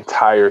the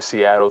entire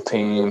Seattle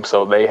team,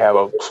 so they have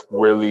a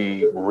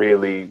really,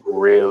 really,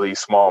 really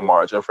small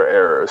margin for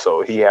error.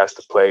 So he has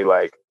to play,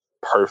 like,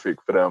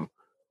 perfect for them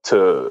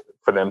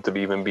to be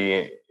even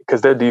being,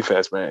 because their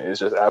defense, man, is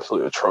just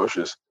absolutely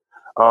atrocious.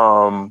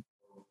 And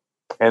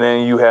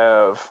then you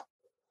have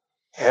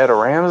the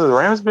Rams. The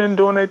Rams been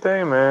doing their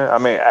thing, man. I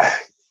mean,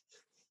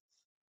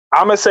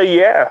 I'm gonna say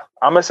yeah.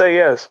 I'm gonna say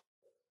yes.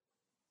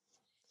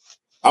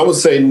 I would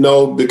say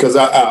no, because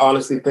I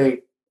honestly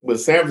think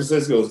with San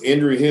Francisco's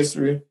injury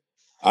history,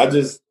 I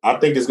think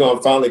it's going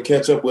to finally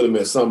catch up with them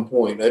at some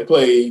point. I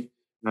think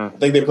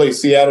they played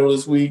Seattle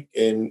this week,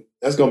 and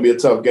that's going to be a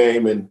tough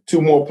game. And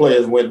 2 more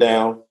players went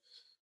down.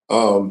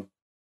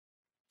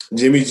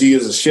 Jimmy G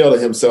is a shell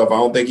of himself. I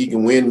don't think he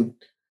can win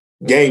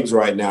games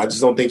right now. I just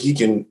don't think he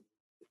can.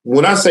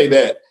 When I say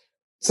that,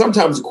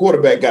 sometimes the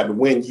quarterback got to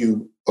win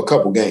you a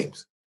couple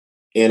games.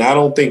 And I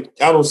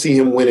don't see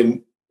him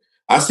winning.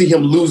 I see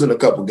him losing a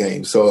couple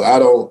games. So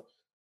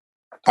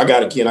I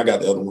got it, Ken. I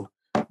got the other one.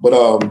 But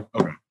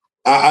okay.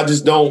 I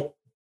just don't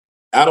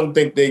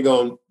think they're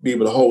going to be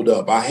able to hold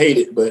up. I hate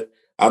it, but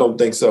I don't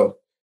think so.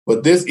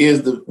 But this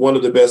is one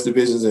of the best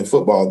divisions in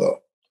football, though.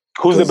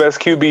 Who's the best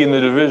QB in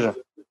the division?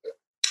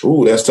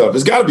 Ooh, that's tough.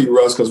 It's got to be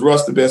Russ, because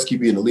Russ the best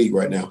QB in the league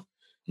right now.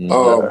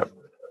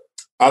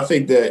 I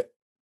think that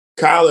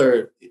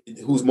Kyler,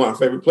 who's my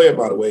favorite player,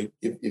 by the way,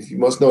 if you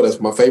must know, that's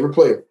my favorite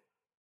player.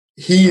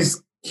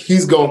 He's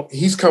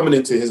coming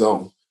into his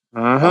own.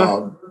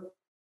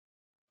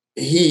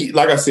 He,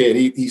 like I said,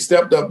 he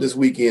stepped up this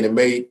weekend and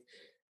made.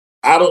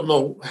 I don't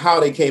know how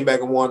they came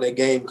back and won that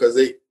game, because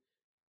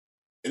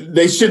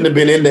they shouldn't have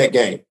been in that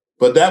game.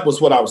 But that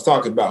was what I was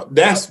talking about.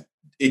 That's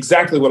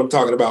exactly what I'm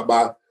talking about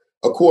by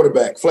a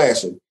quarterback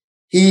flashing.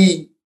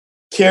 He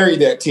carried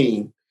that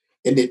team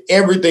and did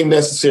everything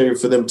necessary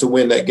for them to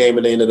win that game,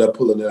 and they ended up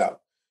pulling it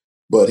out.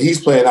 But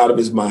he's playing out of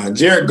his mind.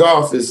 Jared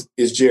Goff is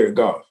Jared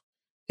Goff.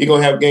 He's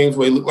going to have games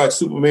where he look like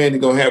Superman.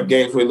 He's going to have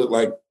games where he look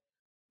like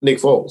Nick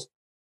Foles.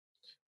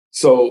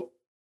 So,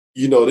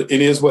 it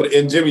is what –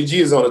 and Jimmy G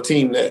is on a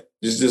team that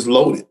is just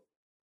loaded.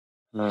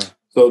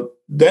 So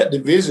that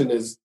division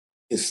is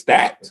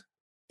stacked.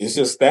 It's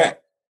just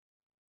stacked.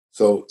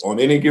 So on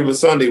any given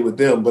Sunday with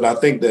them, but I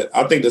think that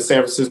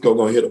San Francisco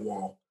going to hit a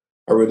wall.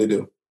 I really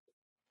do.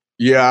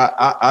 Yeah,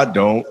 I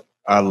don't.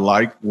 I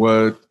like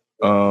what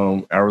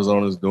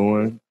Arizona's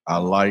doing. I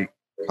like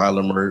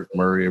Kyler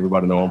Murray.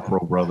 Everybody know I'm pro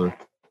brother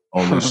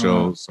on this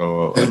show,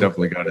 so I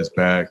definitely got his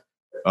back.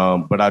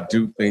 But I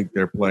do think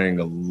they're playing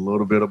a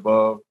little bit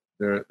above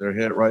their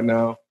head right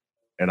now,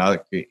 and I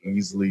can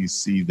easily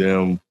see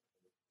them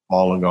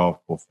falling off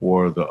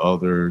before the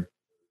other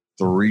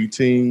 3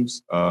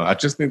 teams. I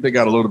just think they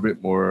got a little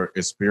bit more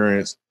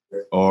experience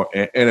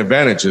and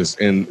advantages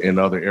in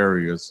other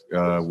areas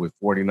with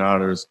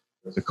 49ers,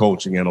 the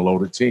coaching, and a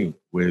loaded team.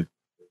 With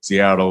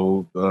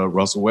Seattle,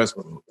 Russell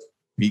Westbrook,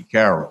 Pete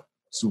Carroll,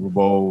 Super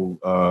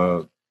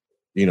Bowl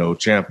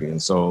champion.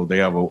 So they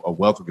have a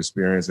wealth of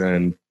experience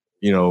and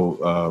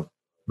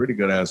pretty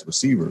good as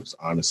receivers,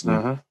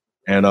 honestly.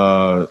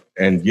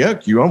 And yeah,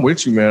 Q, I'm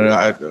with you, man.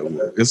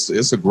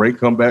 It's a great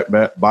comeback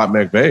by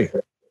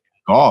McVay.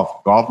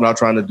 Goff not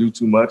trying to do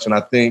too much, and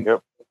I think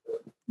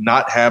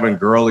not having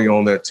Gurley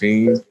on that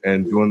team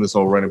and doing this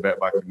whole running back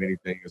by committee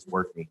thing is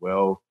working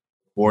well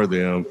for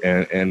them,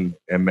 and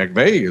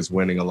McVay is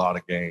winning a lot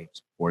of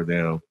games for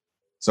them.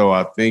 So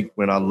I think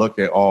when I look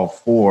at all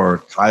 4,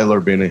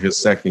 Kyler being in his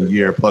second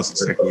year plus a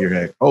second year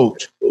head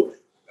coach,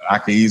 I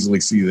can easily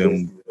see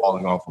them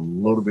falling off a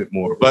little bit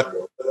more. But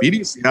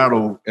beating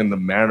Seattle in the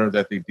manner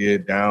that they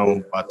did,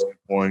 down by 2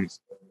 points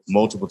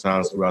multiple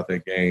times throughout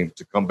that game,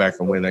 to come back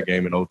and win that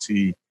game in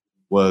OT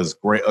was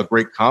a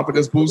great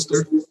confidence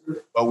booster.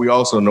 But we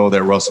also know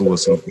that Russell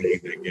Wilson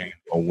played that game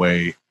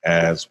away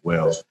as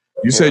well.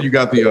 You said you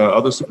got the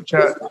other super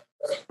chat?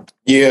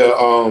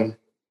 Yeah.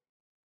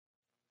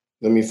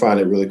 Let me find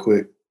it really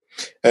quick.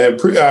 And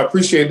I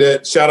appreciate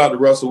that. Shout out to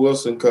Russell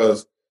Wilson,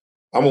 because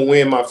I'm going to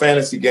win my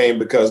fantasy game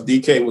because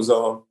DK was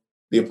on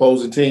the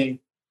opposing team.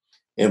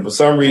 And for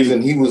some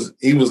reason, he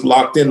was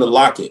locked into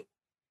Lockett.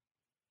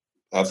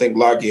 I think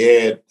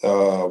Lockett had, I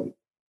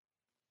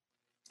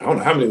don't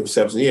know how many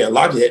receptions. Yeah,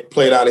 Lockett had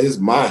played out of his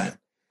mind.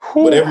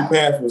 But every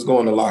pass was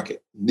going to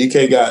Lockett.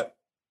 DK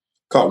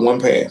caught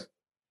 1 pass.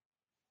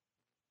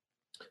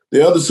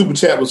 The other super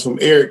chat was from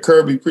Eric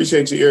Kirby.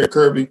 Appreciate you, Eric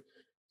Kirby.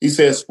 He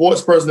says,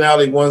 sports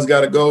personality 1's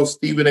got to go.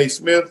 Stephen A.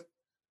 Smith,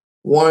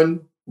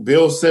 1.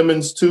 Bill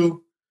Simmons,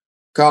 2.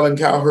 Colin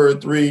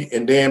Cowherd, 3.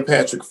 And Dan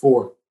Patrick,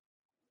 4.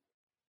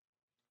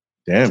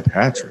 Dan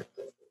Patrick.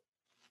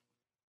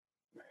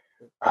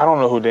 I don't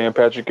know who Dan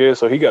Patrick is,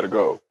 so he got to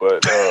go.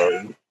 But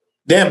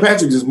Dan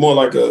Patrick is more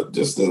like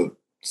just a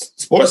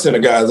Sports Center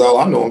guy. Is all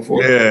I know him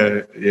for.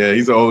 Yeah,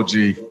 he's an OG.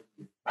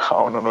 I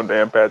don't know no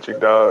Dan Patrick,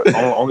 dog.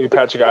 Only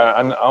Patrick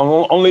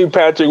only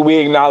Patrick we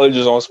acknowledge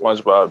is on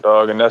SpongeBob,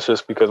 dog, and that's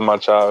just because of my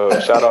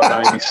childhood. Shout out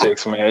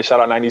 96, man.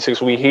 Shout out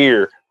 96. We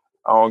here.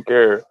 I don't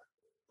care.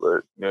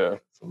 But yeah,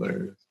 it's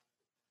hilarious.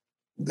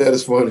 That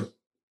is funny.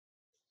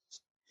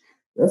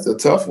 That's a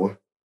tough one.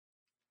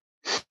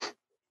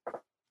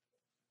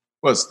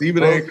 Well,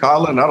 Stephen A.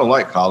 Colin, I don't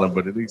like Colin,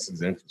 but at least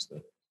he's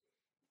interesting.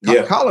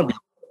 Yeah, Colin be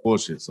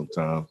bullshit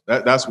sometimes.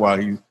 That's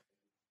why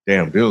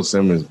Bill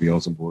Simmons be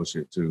on some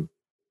bullshit too.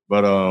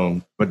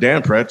 But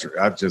Dan Patrick,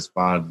 I just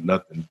find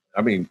nothing.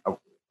 I mean,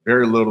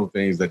 very little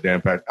things that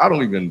Dan Patrick. I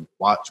don't even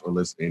watch or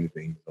listen to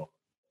anything he's on.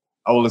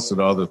 I will listen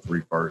to the other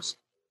three first.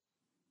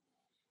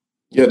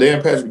 Yeah,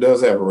 Dan Patrick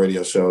does have a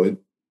radio show.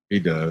 He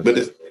does,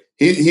 but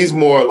he's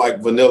more like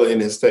vanilla in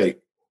his take.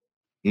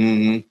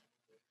 Mm-hmm.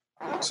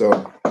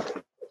 So.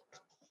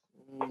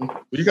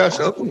 You got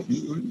something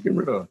you get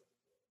rid of.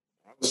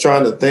 I was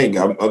trying to think.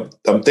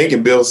 I'm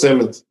thinking Bill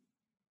Simmons.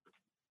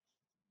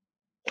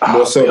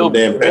 More so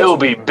than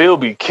Bill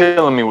be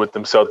killing me with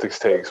them Celtics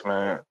takes,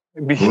 man.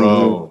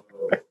 Bro.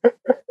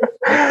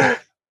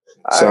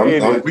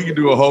 We can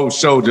do a whole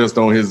show just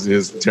on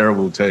his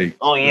terrible take.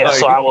 Oh yeah,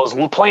 so I was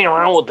playing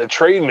around with the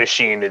trade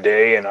machine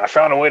today, and I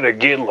found a way to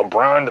get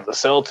LeBron to the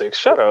Celtics.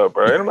 Shut up,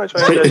 bro. Anybody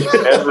trying to hear that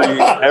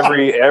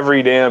shit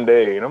every damn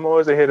day? And I'm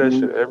always to hear that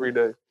shit every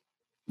day.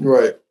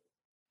 Right.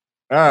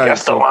 All right.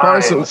 That's so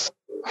Carson.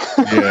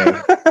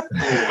 Yeah.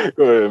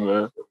 Go ahead,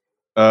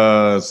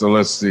 man. So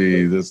let's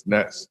see. This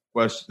next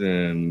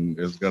question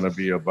is going to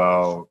be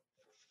about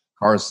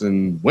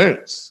Carson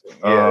Wentz.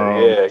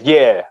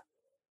 Yeah.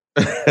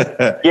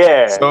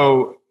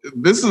 So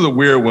this is a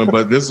weird one,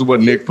 but this is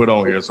what Nick put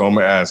on here, so I'm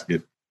going to ask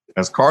it.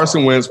 Has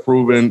Carson Wentz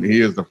proven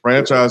he is the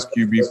franchise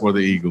QB for the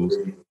Eagles,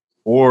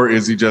 or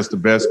is he just the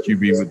best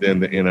QB within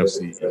the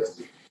NFC?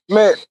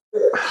 Man,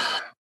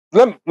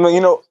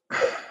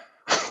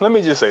 let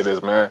me just say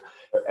this, man.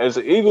 As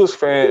an Eagles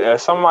fan,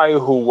 as somebody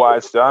who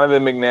watched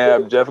Donovan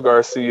McNabb, Jeff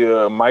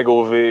Garcia,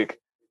 Michael Vick,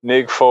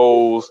 Nick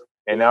Foles,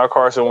 and now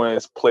Carson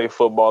Wentz play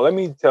football, let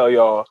me tell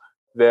y'all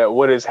that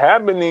what is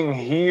happening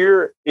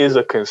here is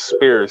a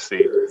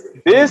conspiracy.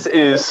 This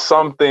is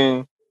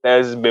something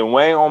that has been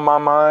weighing on my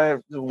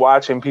mind,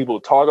 watching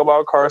people talk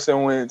about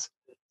Carson Wentz.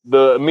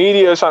 The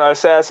media is trying to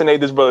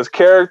assassinate this brother's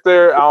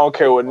character. I don't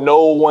care what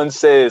no one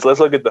says. Let's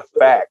look at the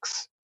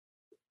facts.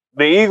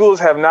 The Eagles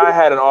have not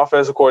had an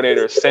offensive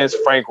coordinator since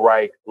Frank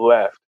Reich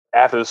left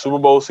after the Super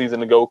Bowl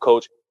season to go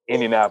coach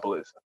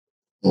Indianapolis.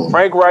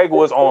 Frank Reich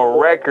was on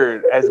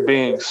record as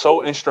being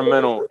so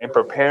instrumental in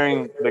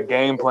preparing the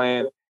game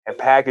plan and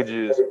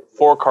packages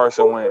for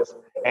Carson Wentz.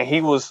 And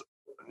he was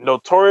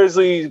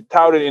notoriously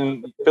touted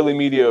in Philly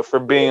media for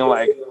being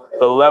like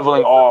the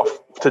leveling off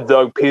to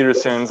Doug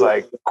Peterson's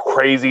like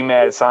crazy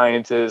mad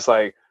scientist,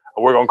 like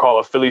we're going to call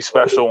a Philly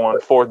special on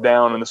 4th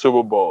down in the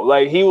Super Bowl.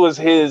 Like he was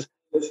his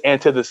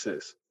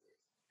antithesis.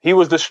 He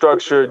was the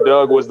structure,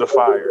 Doug was the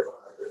fire.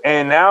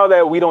 And now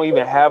that we don't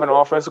even have an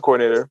offensive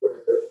coordinator,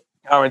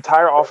 our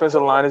entire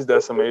offensive line is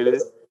decimated.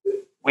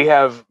 We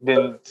have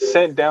been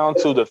sent down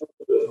to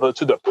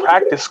the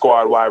practice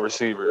squad wide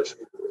receivers.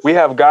 We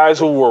have guys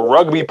who were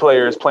rugby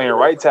players playing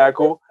right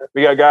tackle.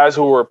 We got guys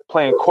who were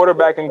playing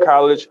quarterback in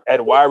college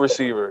at wide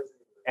receiver.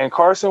 And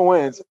Carson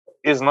Wentz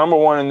is number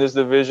one in this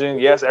division.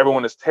 Yes,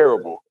 everyone is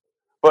terrible.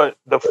 But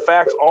the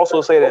facts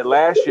also say that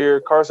last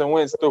year, Carson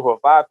Wentz threw for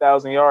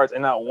 5,000 yards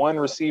and not one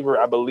receiver,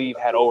 I believe,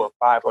 had over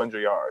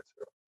 500 yards.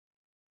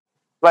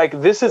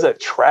 Like, this is a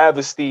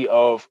travesty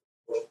of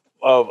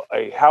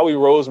a Howie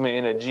Roseman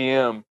and a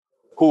GM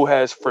who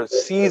has for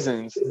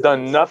seasons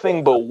done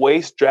nothing but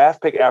waste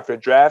draft pick after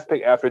draft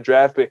pick after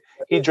draft pick.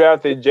 He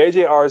drafted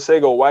J.J.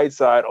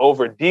 Arcega-Whiteside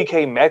over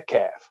D.K.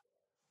 Metcalf.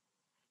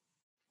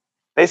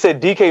 They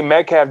said DK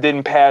Metcalf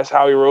didn't pass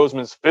Howie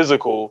Roseman's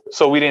physical,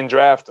 so we didn't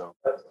draft him.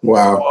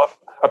 Wow. Well,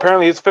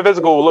 apparently his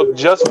physical looked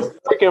just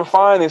freaking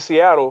fine in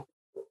Seattle,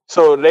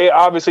 so they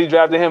obviously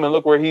drafted him, and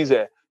look where he's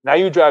at. Now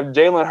you draft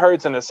Jalen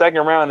Hurts in the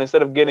second round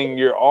instead of getting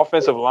your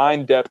offensive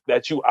line depth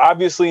that you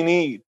obviously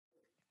need.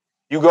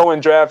 You go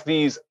and draft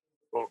these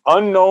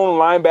unknown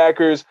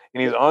linebackers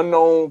and these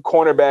unknown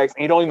cornerbacks,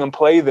 and you don't even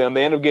play them.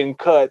 They end up getting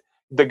cut.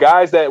 The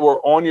guys that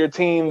were on your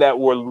team that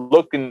were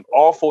looking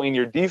awful in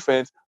your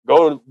defense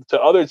go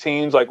to other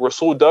teams like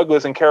Rasul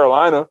Douglas in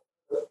Carolina.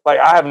 Like,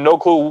 I have no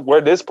clue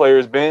where this player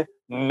has been.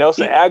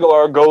 Nelson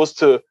Aguilar goes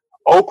to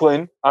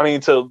Oakland,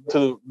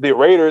 to the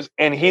Raiders,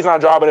 and he's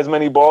not dropping as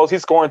many balls.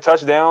 He's scoring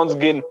touchdowns,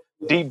 getting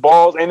deep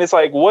balls, and it's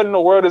like, what in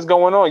the world is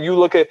going on? You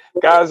look at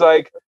guys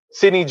like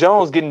Sidney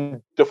Jones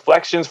getting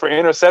deflections for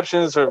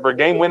interceptions or for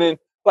game-winning.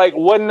 Like,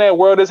 what in that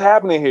world is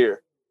happening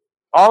here?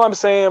 All I'm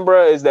saying,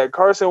 bro, is that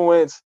Carson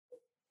Wentz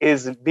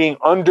is being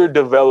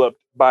underdeveloped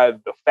by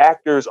the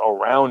factors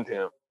around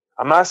him.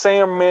 I'm not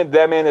saying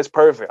that man is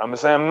perfect. I'm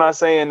not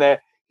saying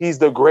that he's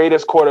the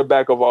greatest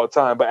quarterback of all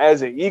time. But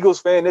as an Eagles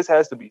fan, this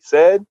has to be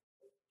said.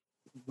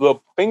 the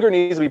finger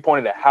needs to be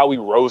pointed at Howie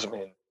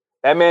Roseman.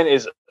 That man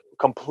is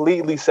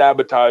completely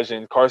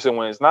sabotaging Carson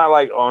Wentz. Not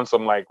like on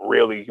some like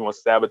really he wants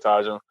to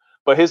sabotage him,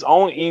 but his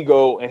own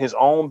ego and his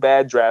own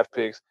bad draft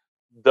picks.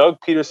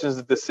 Doug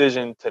Peterson's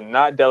decision to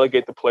not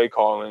delegate the play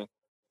calling,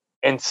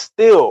 and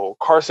still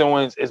Carson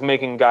Wentz is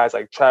making guys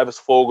like Travis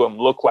Fulgham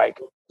look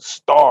like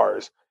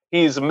stars.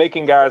 He's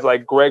making guys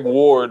like Greg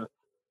Ward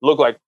look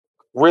like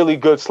really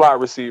good slot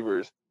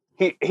receivers.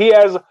 He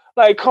has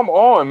like, come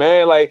on,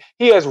 man. Like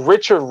he has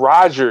Richard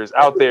Rodgers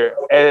out there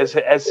as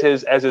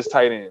his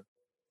tight end.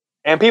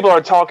 And people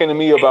are talking to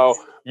me about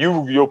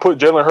you'll put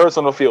Jalen Hurts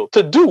on the field.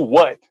 To do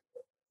what?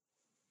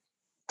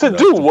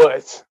 Do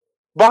what?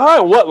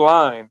 Behind what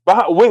line?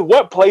 With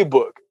what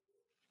playbook?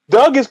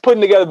 Doug is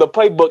putting together the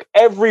playbook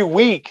every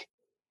week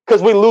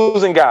because we're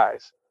losing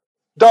guys.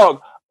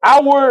 Dog,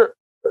 our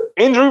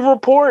injury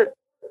report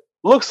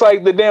looks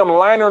like the damn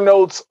liner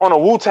notes on a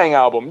Wu-Tang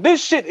album.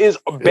 This shit is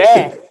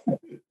bad.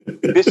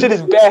 This shit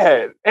is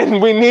bad,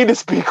 and we need to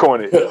speak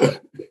on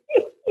it.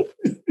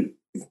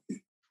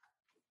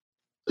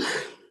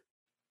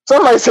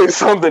 Somebody say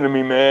something to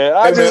me, man.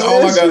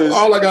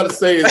 All I gotta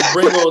say is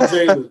bring on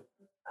Jalen.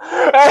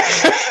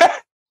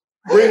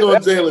 Bring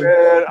on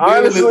Jalen.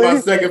 Jalen is my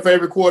second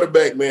favorite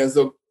quarterback, man.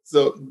 So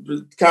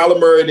Kyler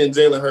Murray and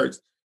Jalen Hurts.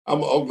 I'm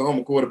an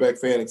Oklahoma quarterback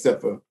fan,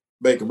 except for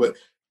Baker. But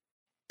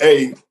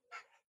hey,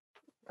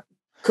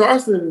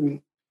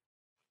 Carson,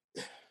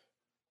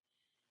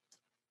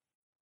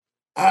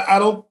 I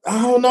don't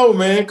know,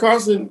 man.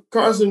 Carson,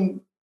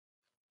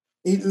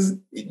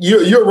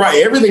 you're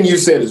right. Everything you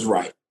said is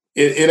right.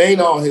 It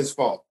ain't all his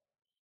fault.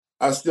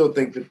 I still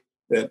think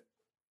that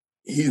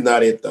he's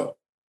not it though.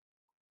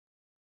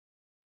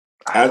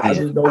 I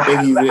just don't think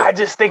he's it.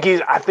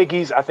 I think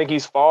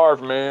he's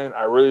Favre, man.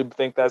 I really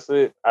think that's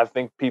it. I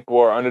think people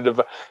are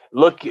underdeveloped.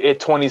 Look at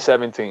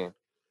 2017.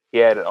 He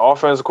had an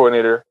offensive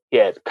coordinator. He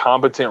had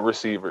competent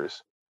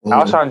receivers.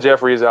 Alshon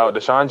Jeffrey is out.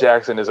 Deshaun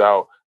Jackson is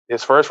out.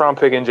 His first round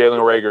pick in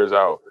Jalen Reagor is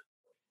out.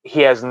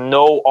 He has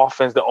no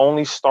offense. The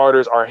only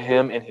starters are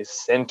him and his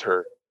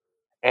center.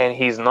 And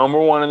he's number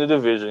one in the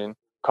division,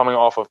 coming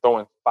off of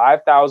throwing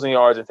 5,000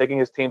 yards and taking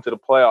his team to the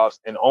playoffs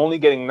and only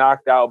getting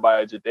knocked out by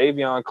a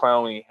Jadeveon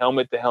Clowney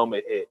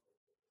helmet-to-helmet hit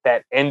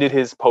that ended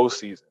his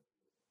postseason.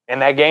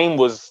 And that game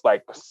was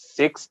like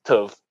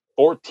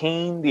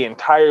 6-14 the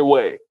entire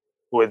way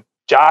with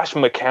Josh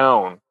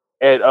McCown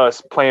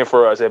playing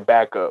for us at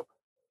backup.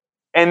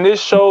 And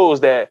this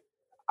shows that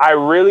I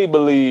really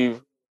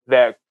believe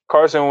that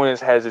Carson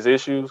Wentz has his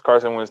issues.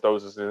 Carson Wentz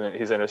throws his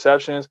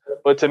interceptions.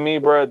 But to me,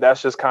 bro,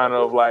 that's just kind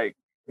of like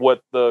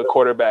what the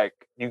quarterback,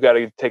 you got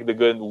to take the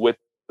good with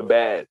the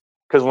bad.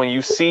 Because when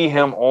you see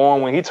him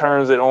when he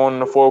turns it on in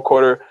the fourth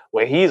quarter,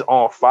 when he's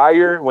on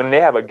fire, when they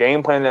have a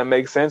game plan that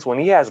makes sense, when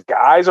he has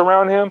guys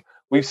around him,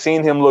 we've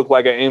seen him look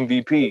like an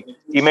MVP.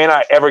 He may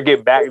not ever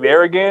get back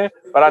there again,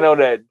 but I know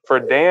that for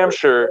damn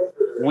sure,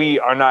 we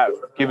are not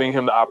giving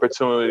him the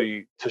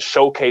opportunity to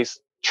showcase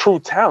true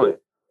talent.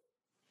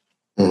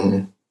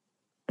 Mm-hmm.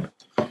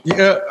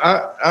 Yeah,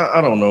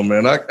 I don't know,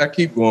 man. I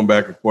keep going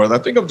back and forth. I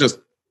think I'm just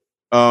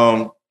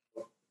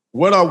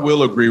what I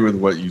will agree with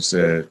what you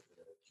said,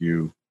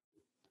 Hugh,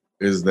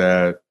 is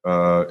that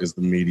is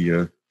the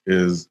media,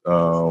 is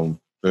the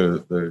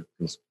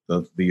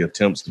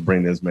attempts to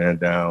bring this man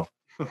down.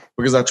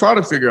 Because I try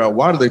to figure out,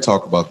 why do they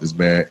talk about this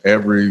man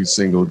every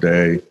single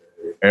day,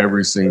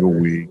 every single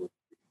week?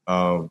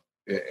 And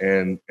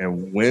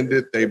when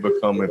did they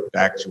become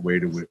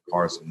infatuated with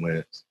Carson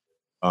Wentz?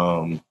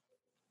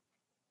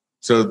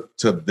 To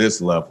this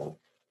level,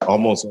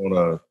 almost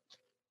on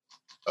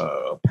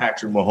a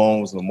Patrick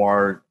Mahomes,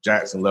 Lamar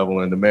Jackson level,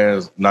 and the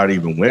man's not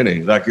even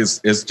winning. Like it's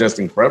just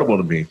incredible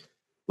to me.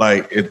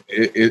 Like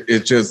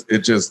it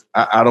just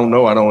I don't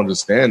know. I don't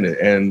understand it.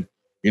 And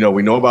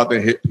we know about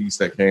the hit piece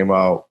that came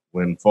out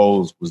when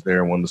Foles was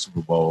there and won the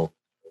Super Bowl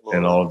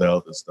and all of the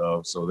other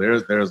stuff. So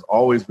there's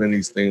always been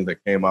these things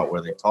that came out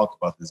where they talked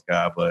about this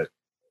guy, but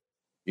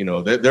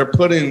they're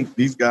putting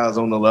these guys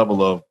on the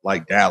level of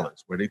like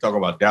Dallas, where they talk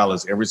about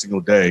Dallas every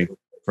single day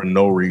for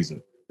no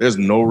reason. There's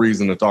no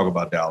reason to talk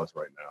about Dallas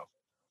right now.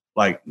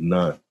 Like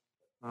none.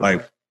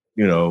 Like,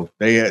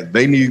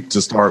 they need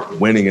to start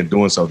winning and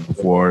doing something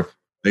before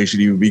they should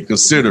even be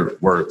considered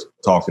worth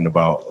talking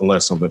about,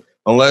 unless the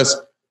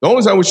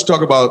only time we should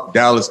talk about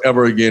Dallas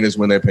ever again is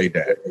when they pay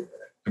Dak,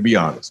 to be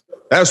honest.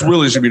 That's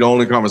really should be the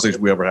only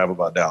conversation we ever have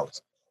about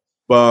Dallas.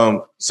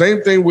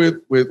 Same thing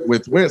with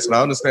Wentz. And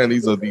I understand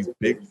these are these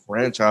big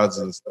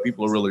franchises.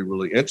 People are really,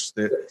 really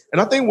interested.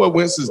 And I think what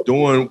Wentz is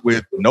doing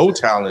with no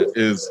talent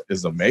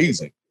is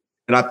amazing.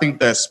 And I think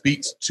that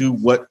speaks to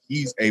what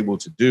he's able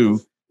to do.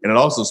 And it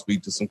also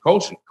speaks to some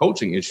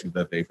coaching issues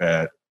that they've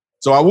had.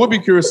 So I would be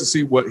curious to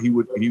see what he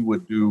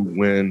would do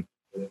when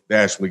they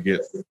actually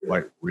get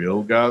like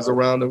real guys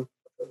around him.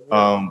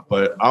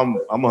 But I'm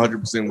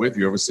 100% with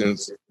you. Ever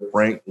since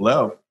Frank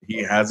left,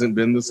 he hasn't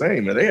been the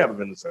same, and they haven't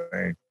been the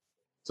same.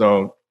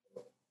 So,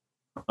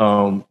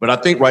 but I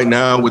think right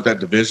now with that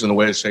division, the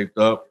way it's shaped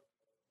up,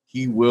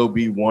 he will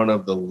be one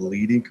of the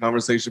leading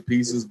conversation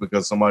pieces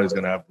because somebody's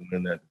going to have to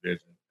win that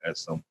division. at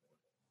some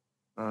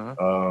point.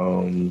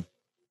 Uh-huh.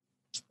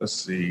 Let's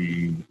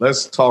see.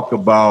 Let's talk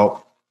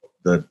about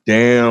the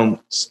damn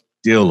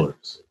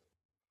Steelers.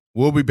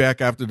 We'll be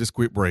back after this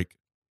quick break.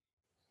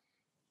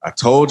 I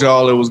told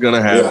y'all it was going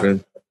to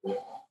happen.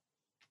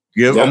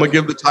 Yeah. I'm going to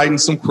give the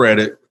Titans some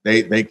credit.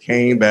 They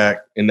came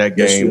back in that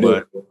game,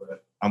 but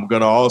I'm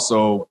going to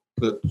also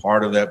put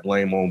part of that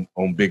blame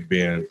on Big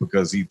Ben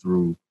because he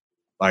threw,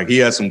 like, he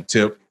had some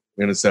tip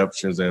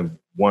interceptions and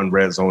one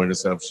red zone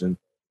interception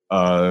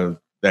that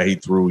he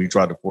threw. He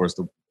tried to force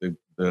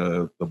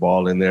the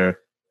ball in there.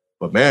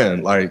 But,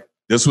 man, like,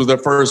 this was their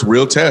first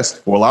real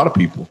test for a lot of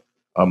people,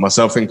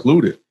 myself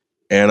included.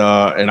 And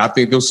I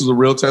think this was a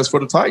real test for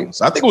the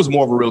Titans. I think it was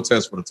more of a real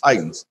test for the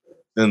Titans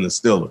than the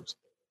Steelers.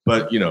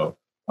 But, you know,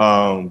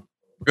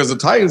 because the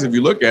Titans, if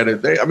you look at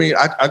it,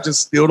 I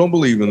just still don't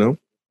believe in them.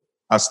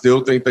 I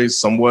still think they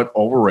somewhat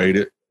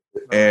overrated,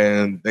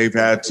 and they've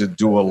had to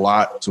do a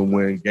lot to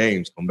win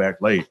games, come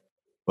back late.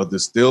 But the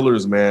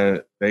Steelers,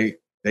 man,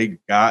 they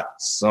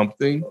got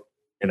something,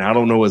 and I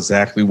don't know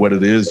exactly what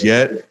it is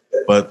yet,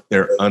 but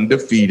they're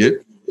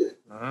undefeated.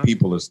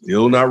 People are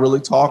still not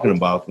really talking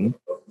about them.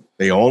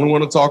 They only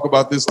want to talk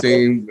about this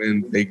team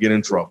when they get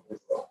in trouble.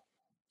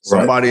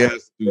 Somebody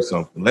has to do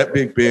something. Let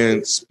Big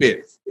Ben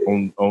spit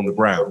on the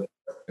ground,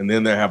 and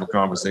then they'll have a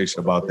conversation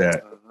about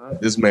that.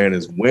 This man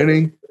is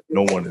winning.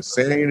 No one is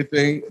saying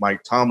anything.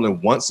 Mike Tomlin,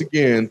 once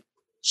again,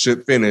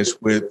 should finish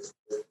with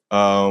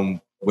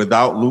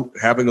without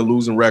having a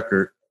losing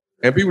record.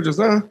 And people just,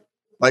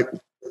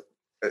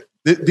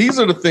 these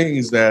are the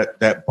things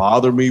that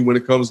bother me when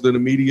it comes to the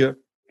media.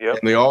 Yep.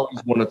 And they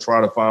always want to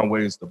try to find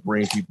ways to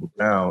bring people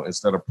down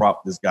instead of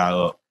prop this guy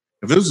up.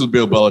 If this was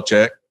Bill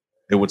Belichick,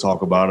 they would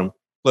talk about him.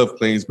 Cliff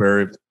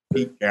Kingsbury,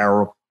 Pete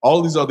Carroll,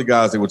 all these other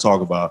guys they would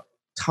talk about.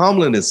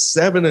 Tomlin is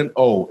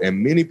 7-0,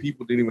 and many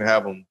people didn't even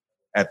have him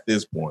at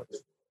this point.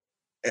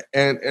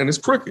 And it's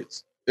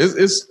crickets.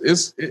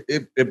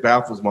 It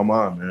baffles my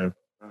mind, man.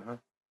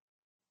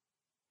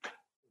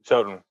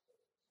 Sheldon.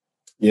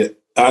 Yeah,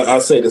 I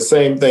say the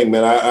same thing,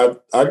 man.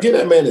 I give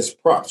that man his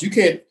props. You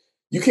can't.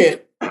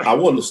 I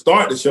want to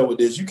start the show with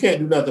this. You can't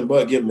do nothing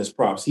but give him his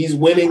props. He's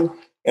winning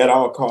at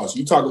all costs.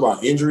 You talk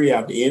about injury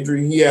after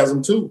injury, he has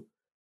them too.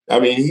 I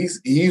mean,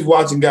 he's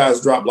watching guys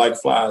drop like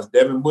flies.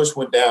 Devin Bush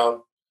went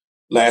down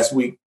last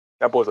week.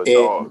 That boy's a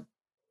dog.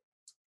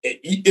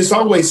 It's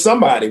always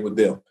somebody with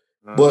them.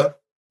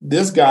 But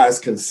this guy's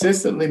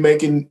consistently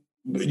making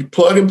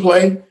plug and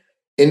play,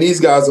 and these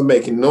guys are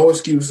making no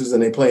excuses,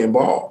 and they playing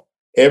ball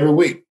every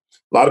week.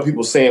 A lot of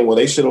people saying, well,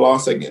 they should have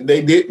lost again.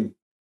 They didn't.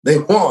 They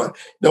won.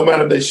 No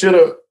matter if they should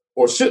have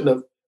or shouldn't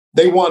have,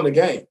 they won the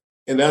game.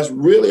 And that's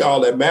really all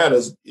that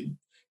matters.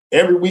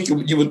 Every week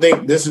you would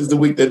think this is the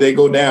week that they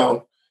go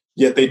down,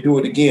 yet they do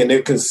it again.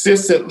 They're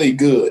consistently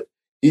good.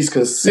 He's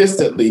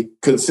consistently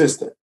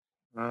consistent,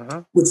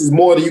 which is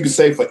more than you can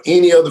say for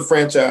any other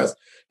franchise.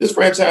 This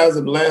franchise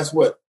in the last,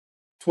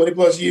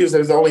 20-plus years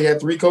has only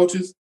had 3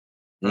 coaches.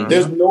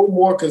 There's no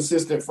more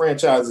consistent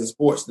franchise in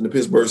sports than the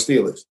Pittsburgh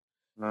Steelers.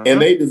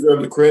 And they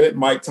deserve the credit.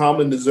 Mike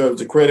Tomlin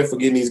deserves the credit for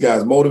getting these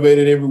guys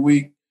motivated every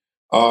week.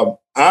 I,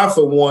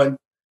 for one,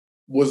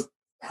 was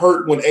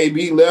hurt when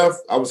AB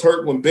left. I was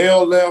hurt when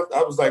Bell left.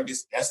 I was like,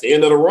 that's the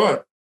end of the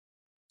run.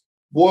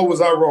 Boy, was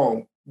I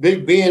wrong.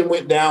 Big Ben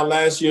went down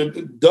last year.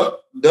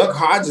 Duck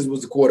Hodges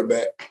was the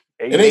quarterback.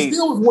 And they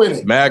still was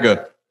winning.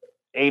 MAGA.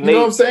 You know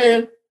what I'm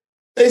saying?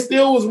 They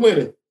still was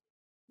winning.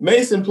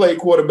 Mason played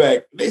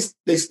quarterback.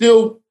 They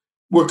still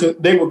were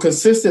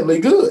consistently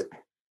good.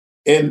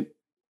 And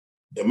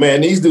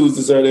man, these dudes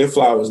deserve their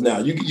flowers now.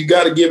 You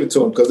got to give it to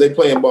them because they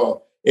playing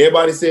ball.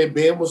 Everybody said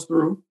Ben was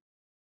through,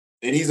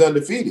 and he's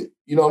undefeated.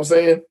 You know what I'm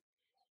saying?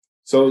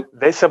 So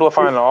they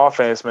simplifying the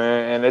offense,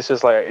 man, and it's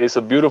just like it's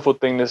a beautiful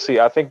thing to see.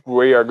 I think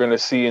we are going to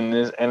see in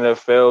this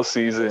NFL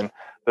season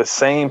the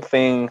same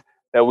thing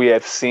that we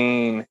have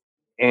seen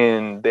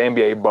in the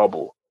NBA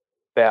bubble.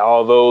 That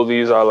although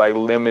these are like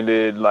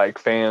limited like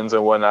fans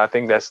and whatnot, I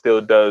think that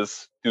still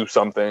does do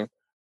something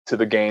to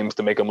the games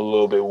to make them a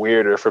little bit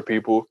weirder for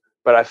people.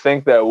 But I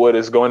think that what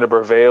is going to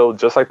prevail,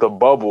 just like the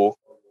bubble,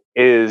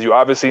 is you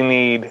obviously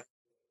need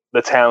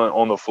the talent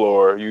on the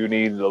floor. You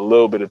need a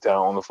little bit of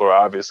talent on the floor,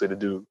 obviously, to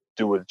do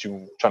what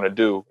you're trying to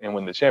do and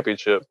win the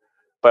championship.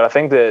 But I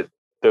think that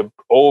the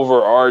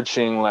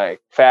overarching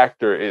like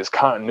factor is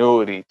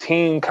continuity,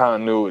 team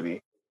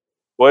continuity.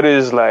 What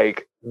is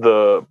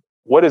the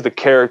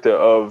character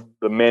of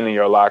the men in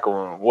your locker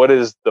room?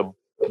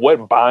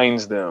 What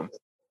binds them?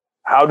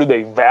 How do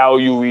they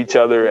value each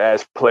other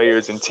as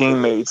players and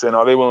teammates, and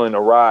are they willing to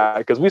ride?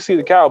 Because we see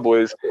the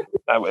Cowboys.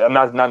 I'm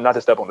not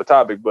to step on the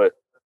topic, but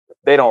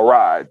they don't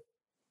ride.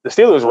 The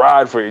Steelers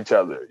ride for each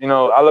other. You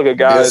know, I look at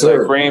guys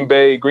like Green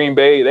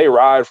Bay. They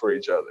ride for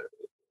each other.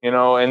 You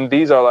know, and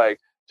these are like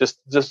just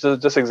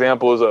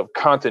examples of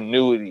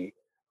continuity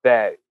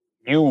that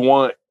you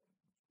want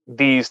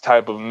these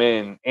type of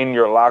men in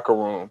your locker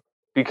room,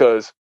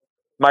 because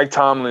Mike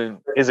Tomlin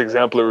is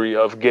exemplary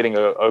of getting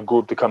a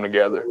group to come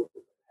together.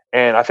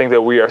 And I think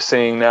that we are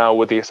seeing now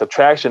with the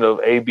subtraction of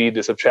AB,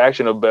 the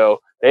subtraction of Bell,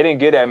 they didn't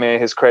get that man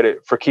his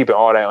credit for keeping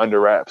all that under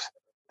wraps.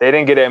 They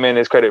didn't get that man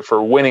his credit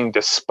for winning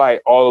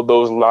despite all of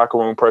those locker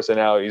room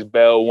personalities.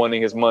 Bell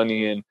wanting his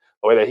money and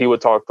the way that he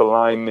would talk to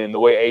linemen, the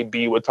way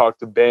AB would talk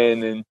to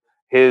Ben and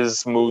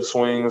his mood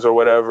swings or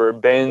whatever,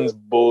 Ben's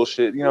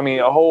bullshit. You know what I mean?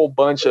 A whole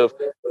bunch of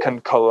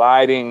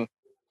colliding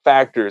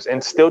factors.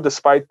 And still,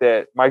 despite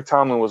that, Mike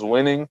Tomlin was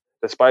winning.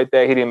 Despite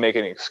that, he didn't make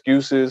any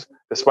excuses.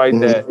 Despite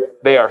that,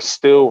 they are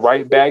still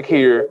right back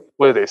here.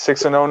 What are they,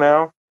 6-0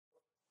 now?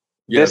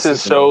 Yeah,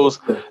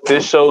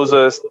 this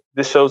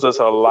shows us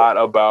a lot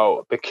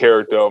about the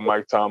character of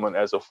Mike Tomlin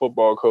as a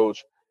football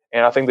coach.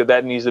 And I think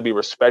that needs to be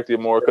respected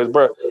more. Because,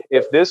 bro,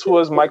 if this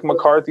was Mike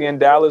McCarthy in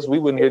Dallas, we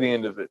wouldn't hear the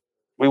end of it.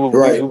 We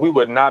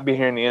would not be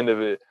hearing the end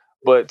of it.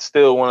 But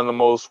still, one of the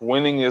most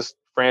winningest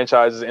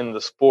franchises in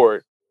the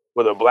sport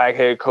with a black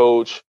head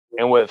coach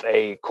and with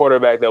a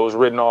quarterback that was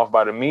written off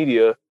by the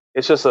media.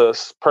 It's just a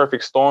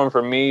perfect storm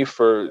for me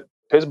for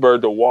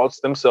Pittsburgh to waltz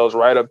themselves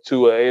right up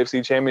to an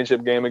AFC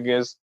Championship game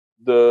against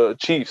the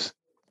Chiefs.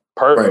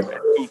 Perfect,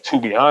 to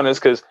be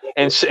honest. Because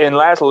and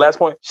last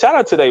point, shout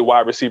out to their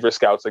wide receiver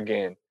scouts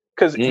again.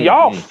 Because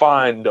y'all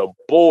find the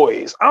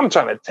boys. I'm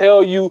trying to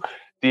tell you,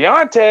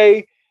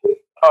 Deontay,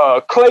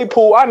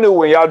 Claypool. I knew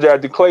when y'all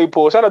drafted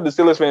Claypool. Shout out to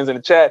Steelers fans in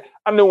the chat.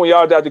 I knew when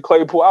y'all drafted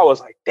Claypool. I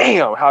was like,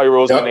 damn, Howie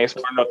Roseman ain't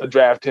smart enough to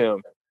draft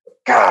him.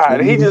 God,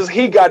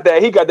 he got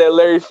that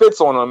Larry Fitz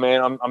on him,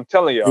 man. I'm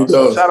telling y'all.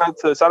 So shout out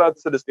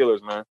to the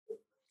Steelers, man.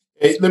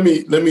 Hey, let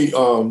me.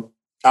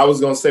 I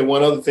was gonna say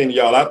one other thing to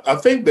y'all. I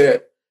think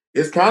that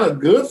it's kind of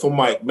good for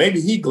Mike.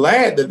 Maybe he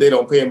glad that they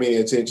don't pay him any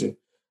attention.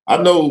 I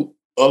know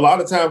a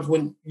lot of times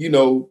when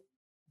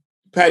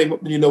Patty,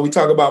 we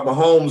talk about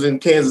Mahomes in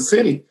Kansas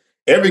City.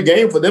 Every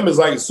game for them is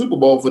like a Super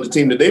Bowl for the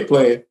team that they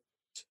play.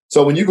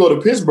 So when you go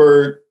to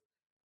Pittsburgh,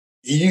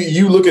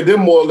 you look at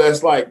them more or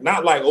less like,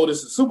 not like, oh,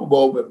 this is Super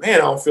Bowl, but man,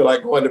 I don't feel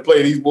like going to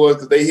play these boys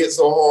because they hit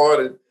so hard.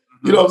 And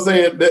you know what I'm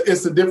saying?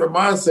 It's a different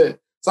mindset.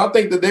 So I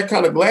think that they're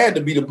kind of glad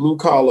to be the blue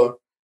collar,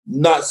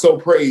 not so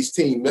praised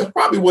team. That's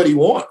probably what he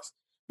wants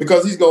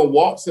because he's going to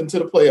waltz into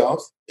the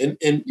playoffs and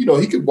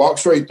he could walk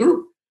straight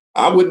through.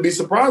 I wouldn't be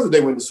surprised if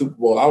they win the Super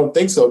Bowl. I don't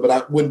think so, but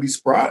I wouldn't be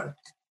surprised.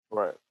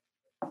 Right.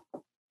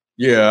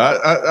 Yeah,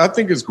 I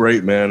think it's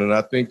great, man. And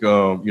I think,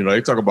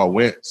 they talk about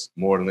Wentz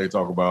more than they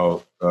talk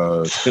about,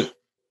 the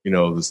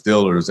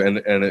Steelers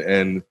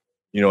and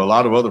a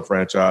lot of other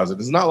franchises.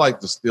 It's not like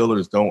the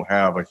Steelers don't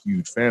have a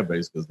huge fan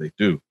base because they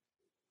do.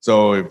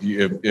 So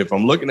if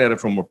I'm looking at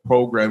it from a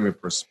programming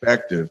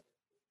perspective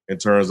in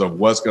terms of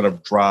what's going to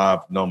drive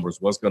numbers,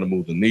 what's going to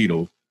move the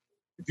needle,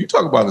 if you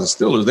talk about the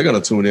Steelers, they're going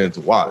to tune in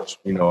to watch.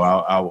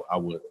 I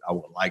would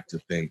like to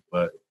think,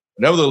 but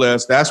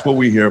nevertheless, that's what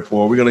we're here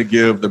for. We're going to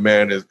give the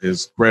man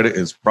his credit,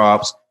 his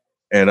props,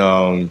 and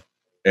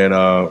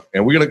we're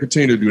going to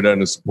continue to do that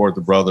and to support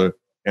the brother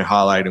and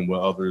highlight him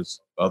where others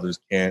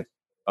can't.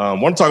 I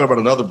want to talk about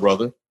another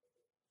brother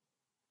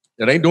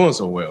that ain't doing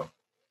so well.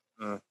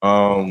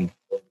 My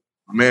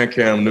man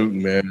Cam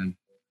Newton, man,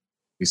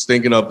 he's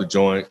stinking up the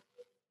joint.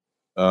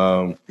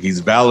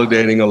 He's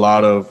validating a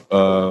lot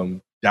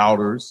of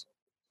doubters.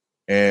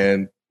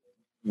 And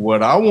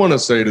what I want to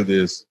say to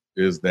this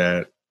is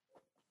that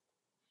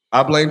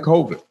I blame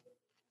COVID.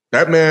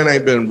 That man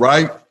ain't been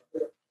right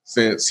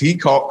since he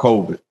caught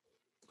COVID.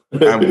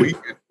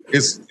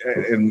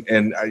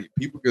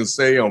 People can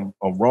say I'm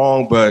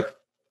wrong, but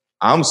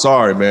I'm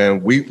sorry,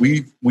 man.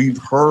 We've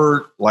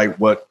heard like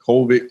what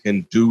COVID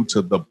can do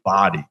to the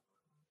body,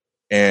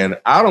 and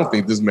I don't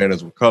think this man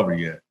has recovered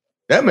yet.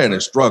 That man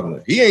is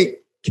struggling.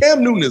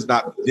 Cam Newton is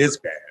not this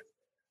bad.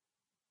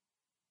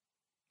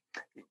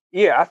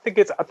 Yeah, I think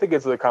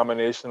it's a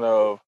combination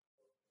of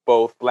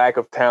both lack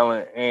of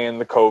talent and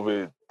the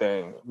COVID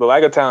thing. The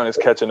lack of talent is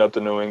catching up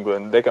to New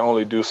England. They can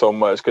only do so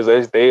much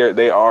because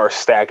they are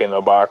stacking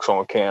the box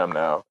on Cam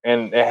now,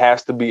 and it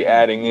has to be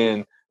adding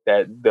in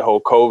that the whole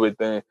COVID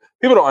thing.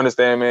 People don't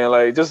understand, man.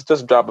 Like just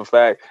drop a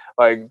fact.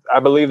 Like I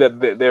believe that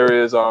there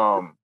is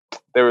a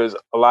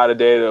lot of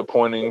data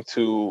pointing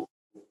to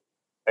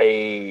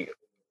a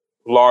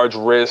large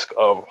risk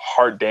of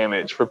heart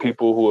damage for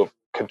people who have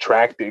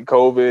contracted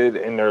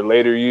COVID in their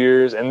later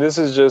years. And this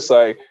is just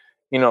like,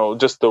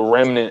 just the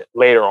remnant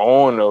later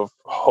on of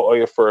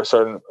for a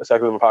certain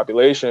sector of the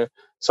population.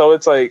 So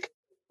it's like,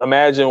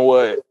 imagine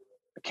what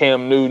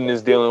Cam Newton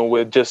is dealing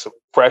with just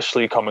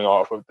freshly coming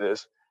off of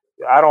this.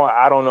 I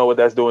don't know what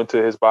that's doing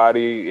to his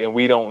body, and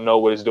we don't know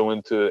what it's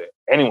doing to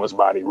anyone's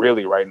body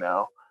really right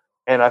now.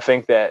 And I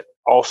think that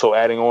also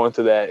adding on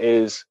to that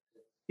is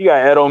you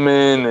got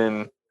Edelman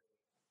and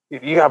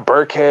you got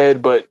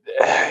Burkhead, but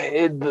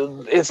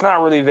it's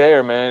not really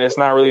there, man. It's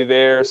not really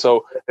there.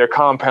 So they're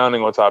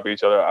compounding on top of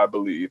each other, I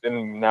believe.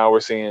 And now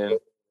we're seeing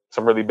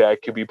some really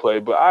bad QB play.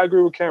 But I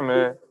agree with Cam,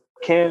 man.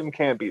 Cam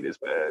can't be this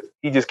bad.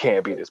 He just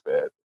can't be this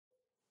bad.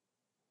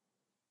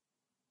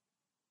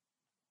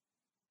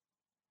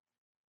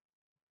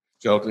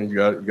 Shelton, you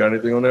got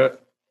anything on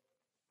that?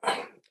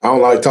 I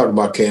don't like talking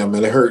about Cam,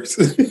 man. It hurts.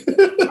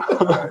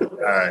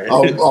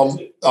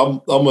 right.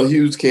 I'm a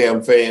huge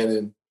Cam fan,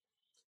 and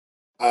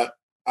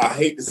I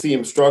hate to see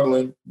him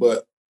struggling,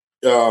 but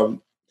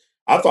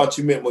I thought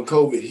you meant when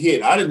COVID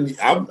hit.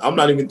 I'm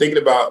not even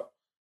thinking about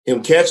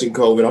him catching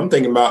COVID. I'm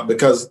thinking about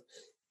because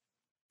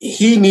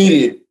he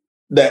needed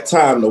that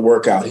time to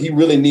work out. He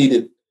really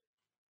needed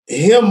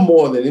him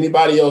more than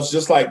anybody else,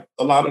 just like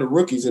a lot of the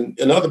rookies and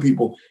other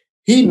people.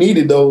 He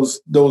needed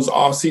those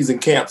off-season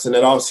camps and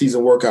that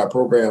off-season workout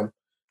program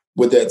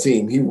with that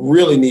team. He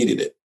really needed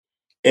it.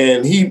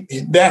 And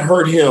that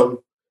hurt him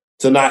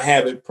to not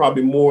have it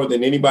probably more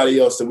than anybody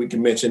else that we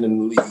can mention in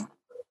the league.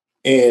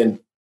 And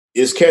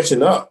it's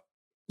catching up.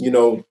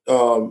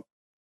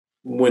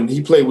 When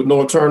he played with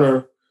Noah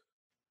Turner,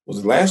 was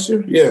it last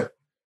year? Yeah.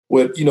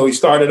 He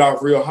started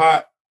off real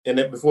hot, and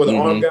then before the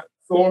arm got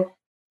sore,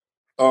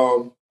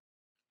 I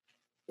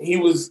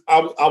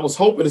was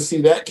hoping to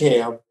see that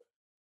Cam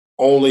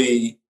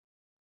only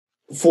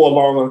for a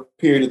longer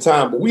period of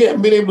time, but we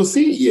haven't been able to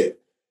see it yet.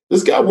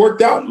 This guy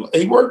worked out.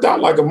 He worked out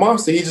like a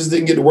monster. He just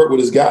didn't get to work with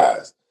his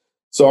guys.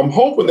 So I'm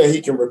hoping that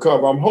he can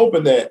recover. I'm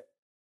hoping that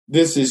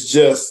this is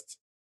just,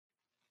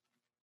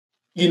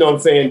 what I'm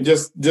saying,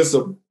 just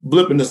a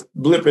blip in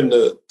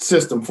the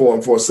system for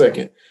him for a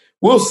second.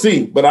 We'll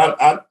see, but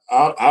I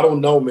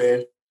don't know,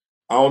 man.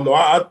 I don't know.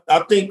 I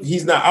think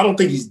he's not. I don't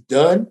think he's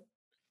done.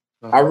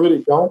 I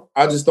really don't.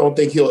 I just don't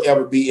think he'll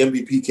ever be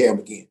MVP Cam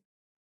again.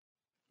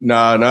 No,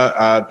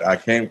 I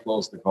came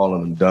close to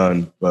calling him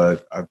done,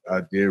 but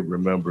I did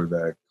remember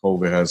that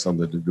COVID has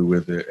something to do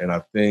with it. And I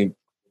think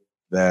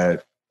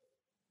that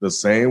the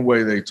same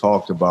way they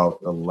talked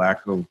about the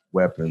lack of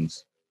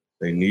weapons,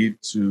 they need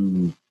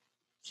to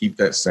keep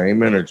that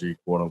same energy,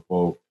 quote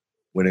unquote,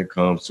 when it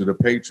comes to the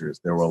Patriots.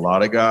 There were a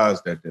lot of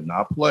guys that did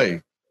not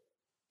play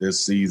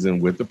this season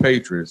with the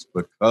Patriots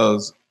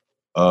because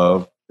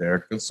of their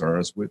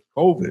concerns with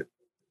COVID.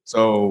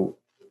 So,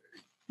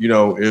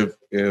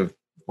 if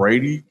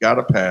Brady got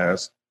a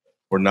pass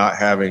for not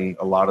having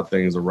a lot of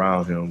things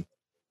around him,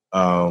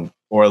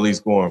 or at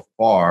least going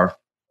far,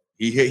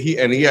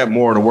 he had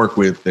more to work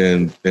with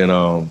than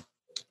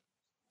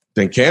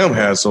Cam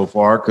has so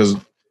far because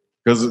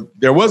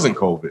there wasn't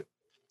COVID.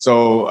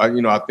 So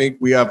I think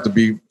we have to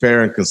be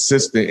fair and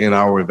consistent in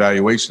our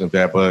evaluation of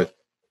that. But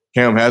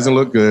Cam hasn't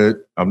looked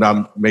good. I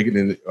am making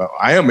an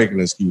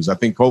excuse. I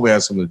think COVID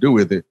has something to do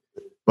with it,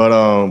 but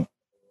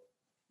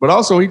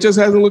also he just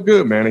hasn't looked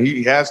good, man. And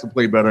he has to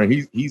play better, and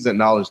he's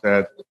acknowledged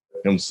that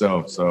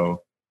himself.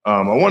 So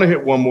I want to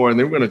hit one more, and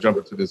then we're going to jump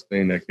into this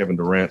thing that Kevin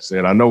Durant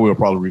said. I know we'll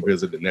probably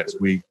revisit it next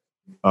week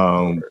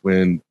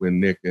when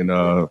Nick and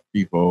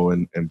Pipo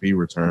and B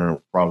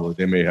return. Probably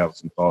they may have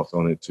some thoughts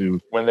on it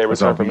too when they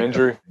return from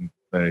injury.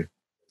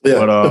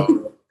 Yeah,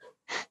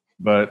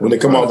 but when they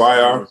come off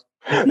IR.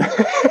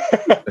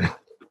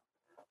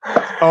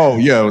 Oh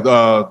yeah,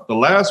 the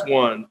last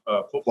one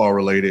football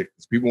related.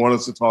 People want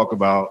us to talk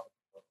about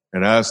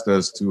and asked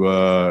us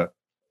to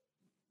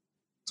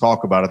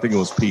talk about. I think it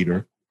was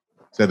Peter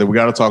said that we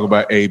got to talk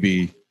about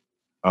AB.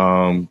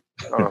 AB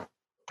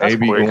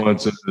quick. Going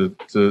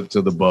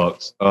to the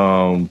Bucks.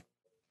 I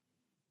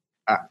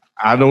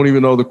don't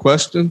even know the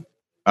question.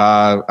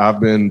 I've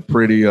been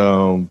pretty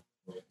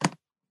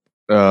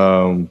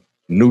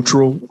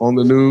neutral on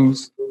the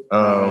news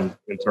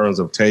in terms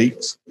of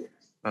takes.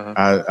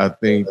 I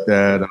think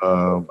that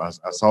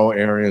I saw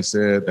Arian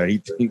said that he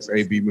thinks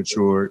AB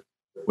matured.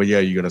 Well, yeah,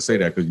 you're gonna say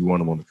that because you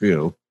want him on the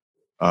field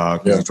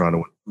because he's trying to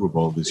win the Super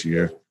Bowl this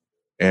year.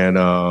 And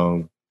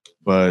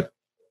but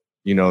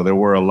there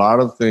were a lot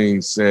of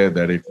things said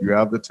that if you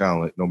have the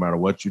talent, no matter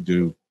what you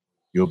do,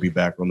 you'll be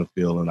back on the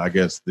field. And I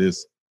guess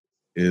this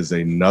is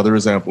another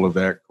example of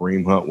that.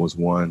 Kareem Hunt was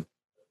one,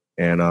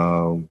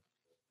 and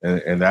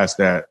that's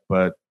that.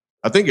 But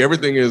I think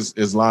everything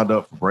is lined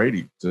up for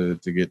Brady to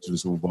get to the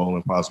Super Bowl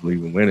and possibly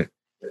even win it.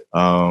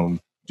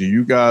 Do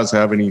you guys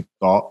have any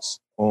thoughts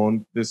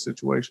on this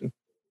situation?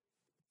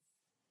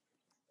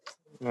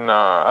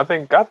 No, I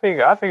think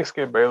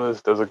Skip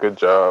Bayless does a good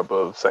job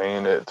of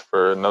saying it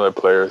for another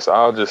player. So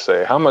I'll just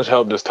say, how much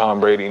help does Tom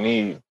Brady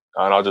need?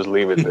 And I'll just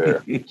leave it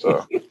there.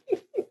 So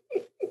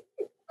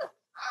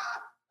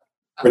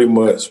pretty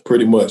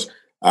much.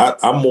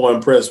 I'm more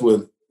impressed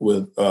with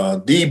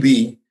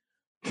DB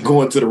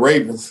going to the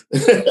Ravens.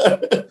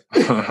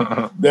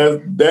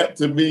 that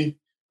to me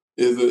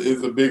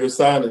is a bigger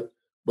signing.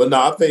 But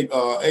no, I think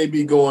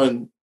AB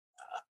going.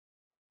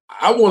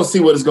 I want to see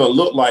what it's going to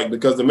look like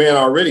because the man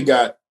already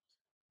got,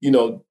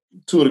 two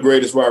of the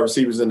greatest wide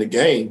receivers in the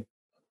game,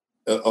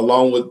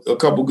 along with a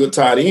couple good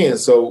tight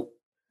ends. So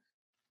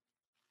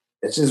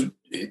it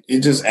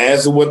just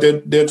adds to what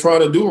they're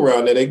trying to do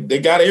around there. They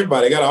got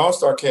everybody. They got an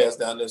all-star cast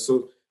down there.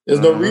 So there's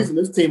no reason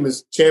this team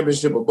is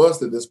championship or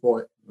bust at this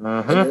point.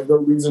 And there's no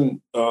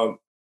reason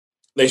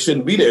they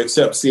shouldn't be there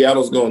except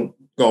Seattle's going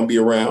to be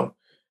around.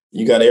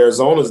 You got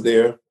Arizona's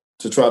there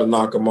to try to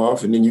knock them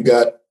off, and then you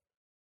got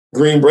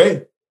Green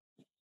Bay.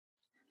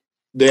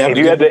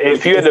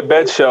 If you had to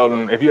bet,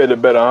 Sheldon, if you had to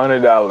bet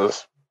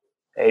 $100,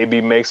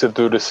 AB makes it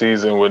through the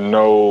season with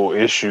no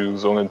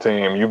issues on the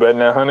team, you betting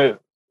that 100?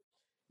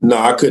 No,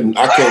 I couldn't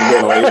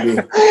bet on AB.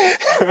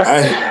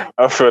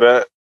 I feel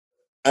that.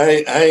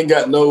 I ain't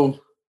got no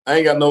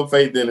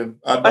faith in him.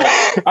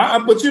 I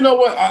don't. But you know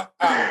what?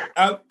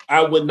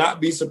 I would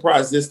not be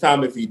surprised this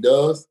time if he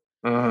does,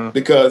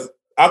 because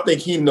I think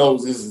he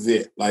knows this is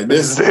it. Like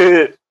this is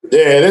it.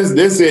 Yeah,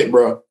 this it,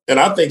 bro. And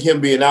I think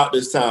him being out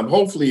this time,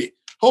 hopefully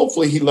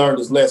he learned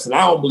his lesson.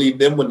 I don't believe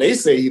them when they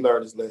say he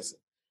learned his lesson.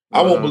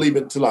 I won't believe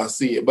it until I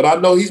see it. But I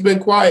know he's been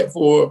quiet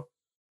for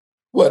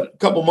a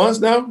couple months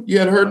now. You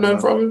hadn't heard nothing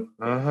from him.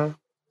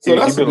 So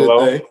that's a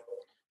good thing.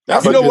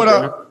 That's you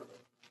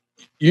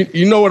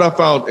know what I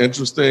found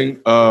interesting?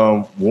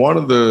 One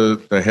of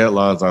the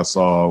headlines I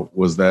saw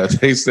was that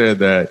they said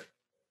that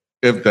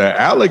if the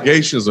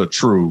allegations are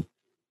true,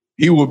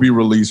 he will be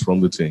released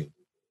from the team.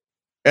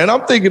 And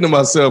I'm thinking to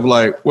myself,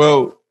 like,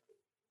 well,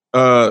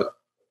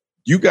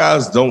 you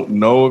guys don't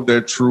know if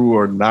they're true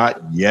or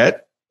not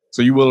yet.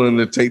 So you willing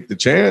to take the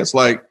chance?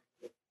 Like,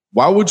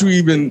 why would you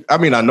even? I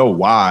mean, I know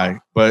why,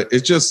 but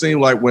it just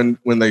seemed like when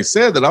they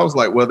said that, I was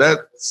like, well, that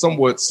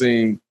somewhat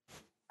seemed,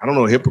 I don't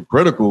know,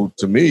 hypocritical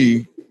to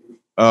me,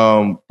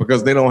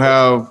 because they don't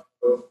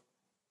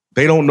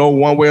know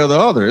one way or the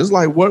other. It's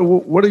like,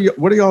 what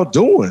are y'all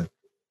doing?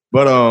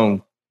 But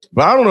I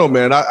don't know,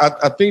 man.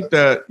 I think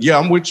that, yeah,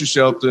 I'm with you,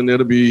 Shelton.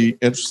 It'll be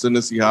interesting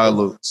to see how it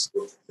looks.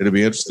 It'll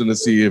be interesting to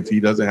see if he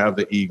doesn't have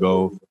the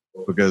ego,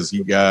 because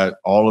he got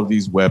all of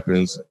these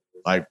weapons.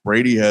 Like,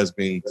 Brady has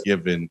been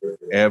given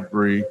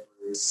every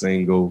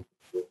single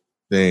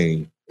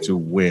thing to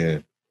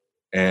win,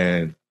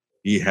 and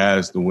he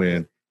has to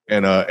win.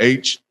 And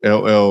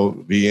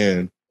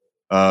HLLVN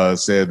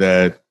said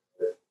that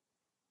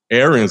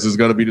Arians is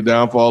going to be the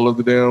downfall of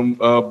the damn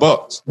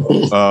Bucks.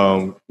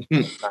 I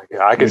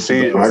can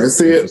see it. I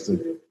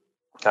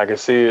can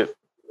see it.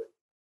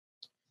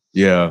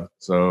 Yeah.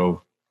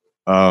 So,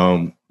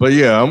 but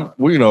yeah,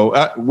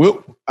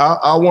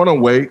 I want to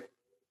wait.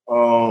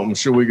 I'm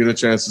sure we get a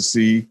chance to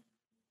see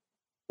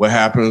what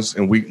happens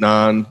in Week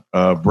 9.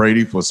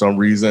 Brady, for some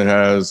reason,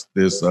 has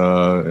this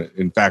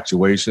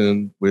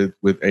infatuation with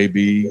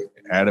AB,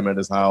 had him at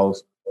his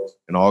house,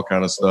 and all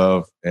kind of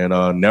stuff, and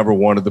never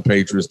wanted the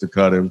Patriots to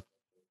cut him,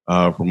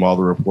 from all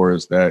the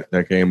reports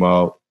that came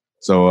out.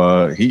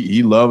 So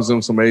he loves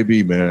him some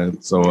AB, man.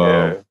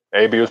 So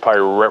AB was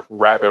probably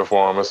rapping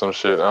for him or some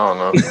shit. I don't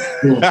know.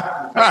 And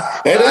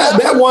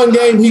that one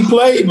game he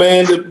played,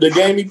 man, the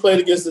game he played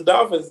against the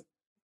Dolphins,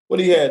 what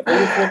he had, 3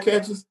 or 4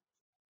 catches?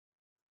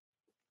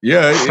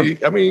 Yeah,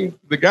 I mean,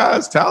 the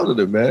guy's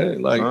talented,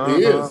 man. Like,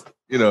 he is.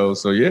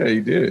 So yeah, he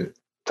did.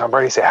 Tom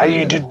Brady said, how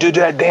you do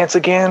that dance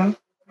again?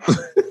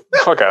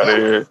 Fuck out of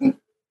here.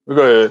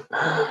 Go ahead.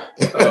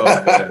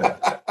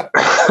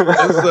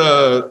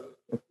 Oh,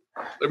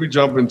 let me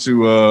jump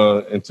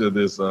into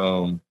this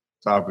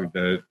topic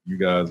that you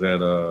guys had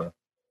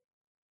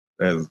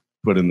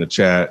put in the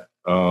chat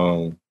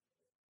about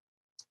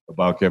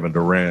Kevin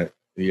Durant.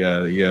 He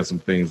had some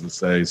things to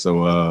say.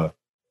 So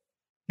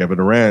Kevin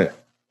Durant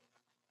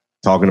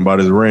talking about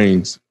his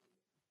rings,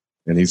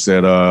 and he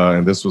said,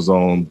 and this was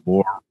on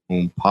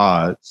Boardroom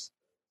Pods,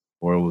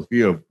 or it was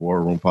via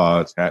Boardroom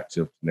Pods, Hat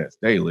Tips Nets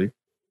Daily.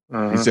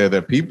 He said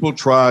that people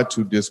try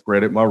to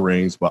discredit my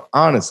rings, but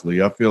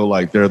honestly, I feel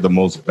like they're the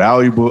most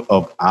valuable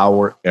of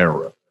our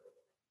era.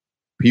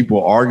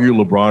 People argue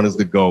LeBron is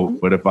the GOAT,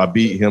 but if I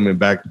beat him in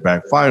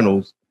back-to-back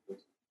finals,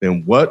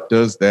 then what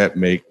does that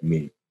make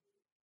me?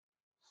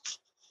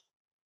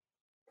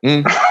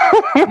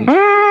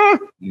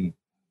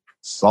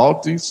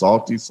 Salty.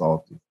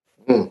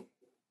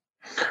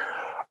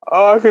 Oh,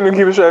 I couldn't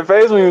keep a straight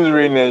face when he was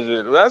reading that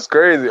shit. That's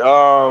crazy.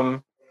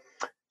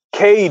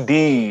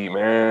 KD,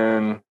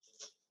 man.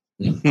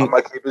 I'm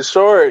gonna keep it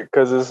short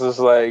because this is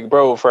like,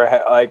 bro, for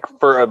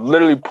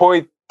literally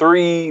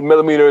 0.3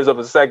 millimeters of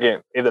a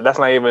second. That's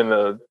not even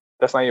a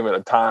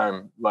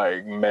time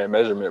like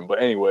measurement.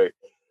 But anyway,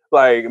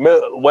 like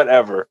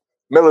whatever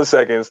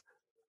milliseconds.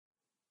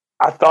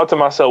 I thought to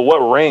myself, what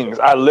rings?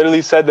 I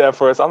literally said that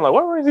first. I'm like,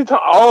 what rings he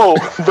talking? Oh,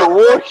 the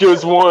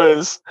Warriors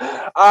ones.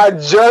 I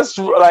just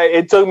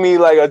it took me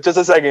just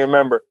a second to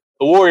remember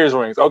the Warriors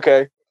rings.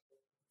 Okay,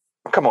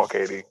 come on,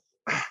 KD,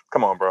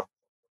 come on, bro.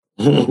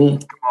 Come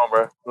on,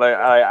 bro. Like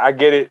I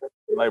get it.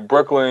 Like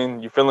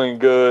Brooklyn, you're feeling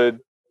good.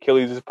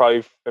 Achilles is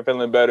probably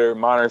feeling better.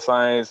 Modern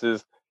science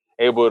is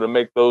able to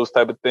make those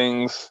type of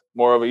things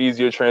more of an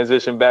easier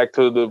transition back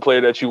to the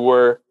player that you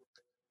were.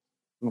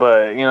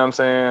 But you know what I'm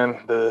saying?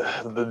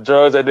 The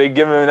drugs that they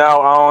giving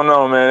out, I don't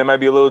know, man. It might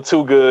be a little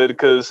too good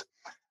because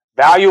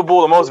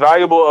the most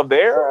valuable of the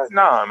era?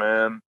 Nah,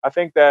 man. I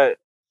think that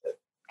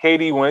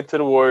KD went to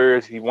the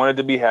Warriors. He wanted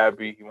to be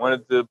happy. He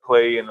wanted to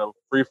play in a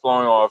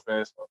free-flowing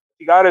offense.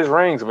 He got his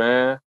rings,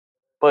 man.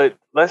 But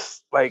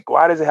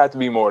why does it have to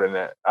be more than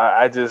that?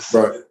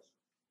 Right.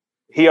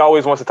 He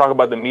always wants to talk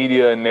about the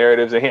media and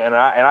narratives, and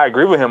I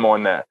agree with him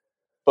on that.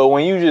 But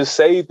when you just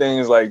say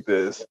things like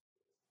this,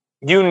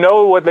 you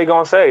know what they're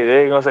going to say.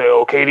 They're going to say,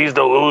 oh, KD's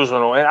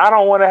delusional. And I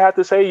don't want to have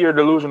to say you're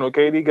delusional,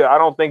 KD, because I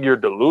don't think you're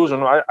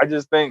delusional. I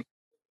just think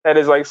that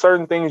is like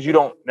certain things you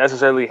don't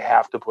necessarily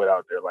have to put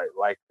out there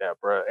like that,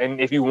 bro. And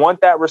if you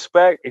want that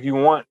respect, if you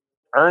want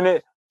earn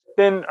it,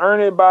 then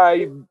earn it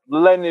by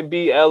letting it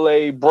be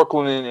LA,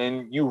 Brooklyn,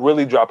 and you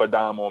really drop a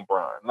dime on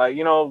Bron. Like,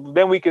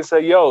 then we can say,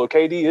 yo,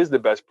 KD is the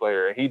best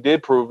player. And he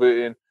did prove it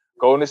in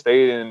Golden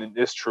State, and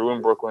it's true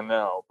in Brooklyn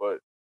now. But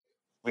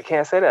we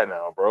can't say that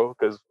now, bro,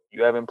 because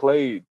you haven't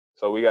played.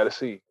 So we got to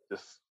see.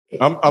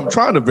 I'm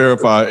trying to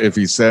verify if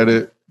he said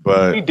it,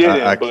 but he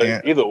didn't. I but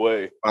can't either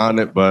way find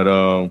it.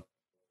 But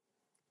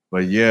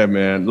yeah,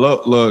 man.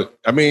 Look.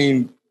 I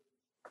mean,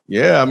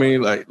 yeah. I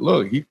mean, like,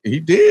 look, he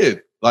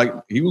did. Like,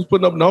 he was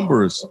putting up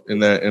numbers in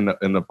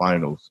the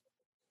finals.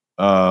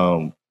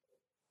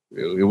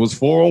 It was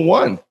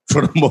 4-on-1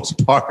 for the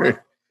most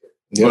part,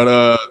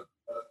 yep.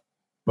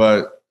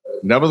 But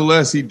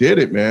nevertheless, he did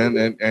it,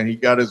 man, and he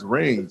got his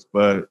rings.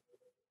 But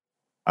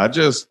I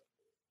just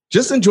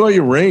enjoy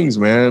your rings,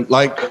 man.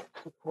 Like,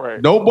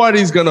 right.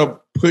 Nobody's gonna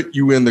put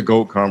you in the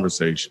GOAT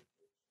conversation.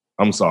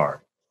 I'm sorry.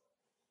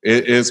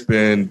 It's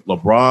been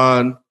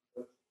LeBron,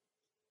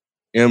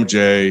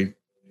 MJ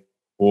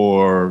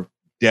for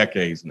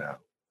decades now.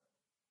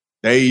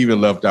 They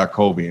even left out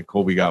Kobe, and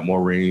Kobe got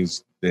more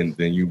rings than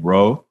you,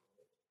 bro.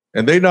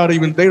 And they didn't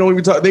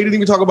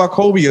even talk about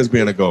Kobe as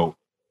being a GOAT.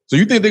 So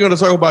you think they're gonna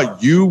talk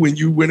about you when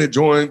you went and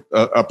joined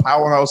a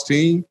powerhouse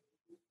team,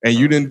 and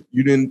you didn't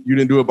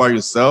do it by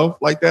yourself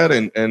like that?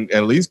 And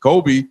at least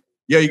Kobe,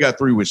 yeah, you got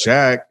 3 with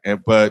Shaq,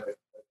 but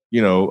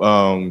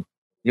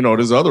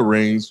there's other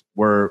rings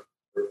where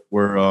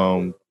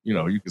you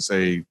could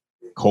say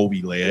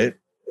Kobe led.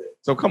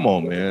 So come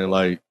on, man,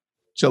 like,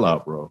 chill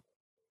out, bro.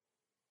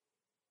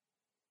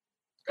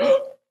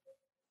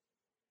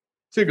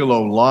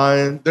 Tigolo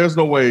lying. There's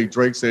no way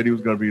Drake said he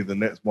was going to be the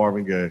next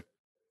Marvin Gaye.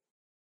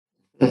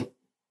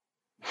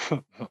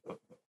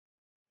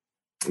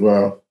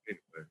 Wow.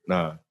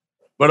 Nah.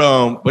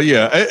 But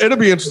yeah, it'll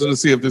be interesting to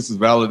see if this is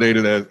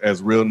validated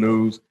as real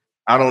news.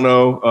 I don't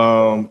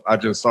know. I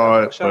just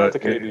saw it. Shout out to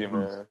KD,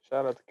 man.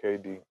 Shout out to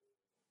KD.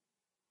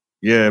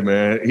 Yeah,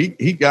 man.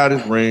 He got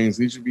his rings.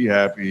 He should be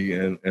happy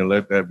and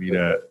let that be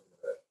that.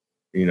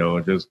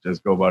 And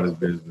just go about his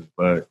business.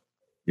 But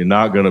you're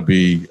not gonna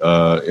be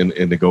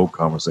in the GOAT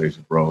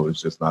conversation, bro.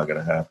 It's just not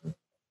gonna happen.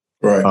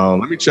 Right.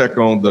 Let me check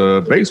on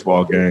the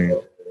baseball game.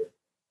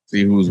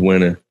 See who's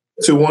winning.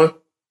 2-1.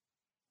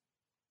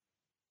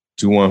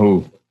 2-1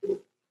 who?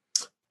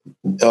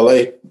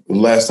 LA.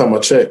 Last time I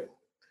checked.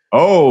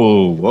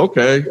 Oh,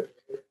 okay.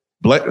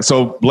 Blake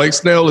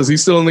Snell, is he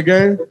still in the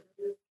game?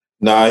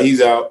 Nah,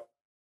 he's out.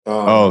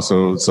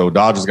 So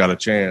Dodgers got a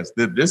chance.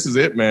 This is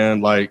it,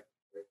 man. Like,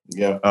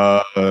 yeah.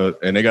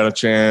 And they got a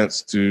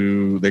chance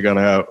they got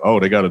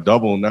a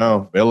double now.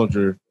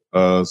 Bellinger,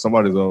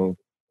 somebody's on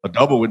a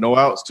double with no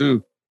outs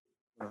too.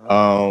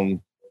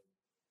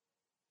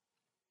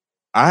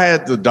 I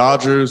had the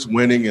Dodgers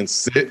winning in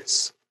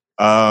 6.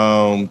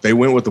 They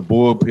went with the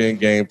bullpen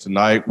game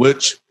tonight,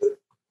 which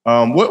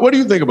what do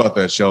you think about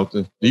that,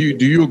 Shelton? Do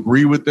you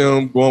agree with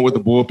them going with the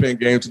bullpen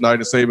game tonight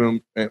and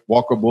saving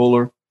Walker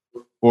Buehler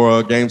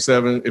for Game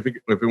 7 if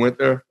it went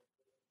there?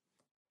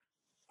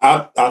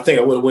 I think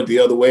I would have went the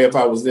other way if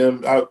I was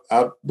them.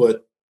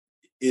 But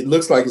it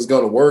looks like it's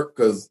going to work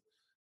because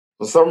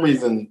for some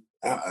reason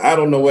I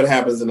don't know what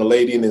happens in the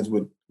late innings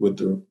with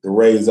the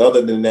Rays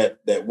other than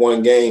that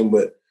one game.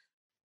 But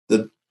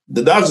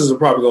the Dodgers are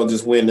probably going to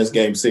just win this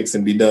Game 6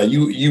 and be done.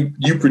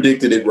 You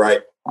predicted it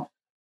right.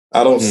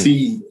 I don't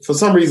see for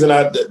some reason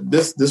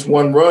this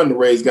one run the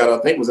Rays got, I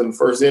think, was in the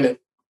first inning.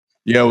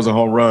 Yeah, it was a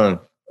home run.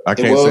 I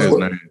can't say his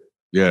name.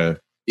 Yeah.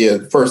 Yeah,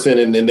 first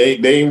inning, and they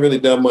ain't really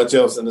done much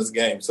else in this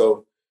game.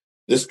 So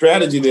this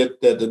strategy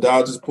that the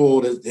Dodgers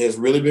pulled has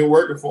really been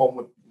working for them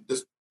with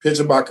this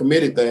pitcher by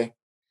committee thing.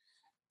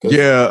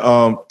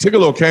 Yeah,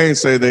 Tigolo Kane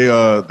say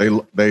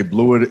they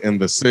blew it in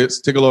the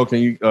 6th. Tigolo, can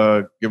you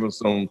give us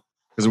some,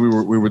 because we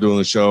were doing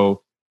the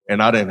show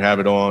and I didn't have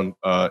it on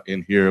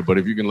in here, but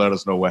if you can let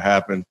us know what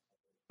happened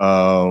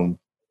and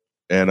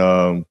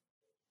kind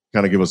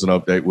of give us an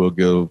update, we'll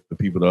give the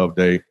people the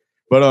update.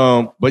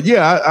 But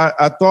yeah,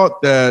 I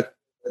thought that.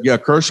 Yeah,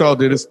 Kershaw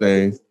did his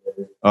thing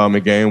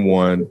in Game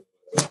 1,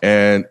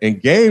 and in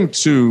Game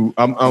 2,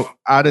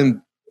 I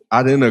didn't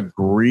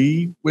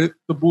agree with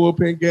the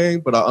bullpen game,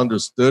 but I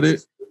understood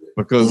it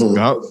because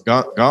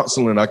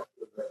Gonsolin, I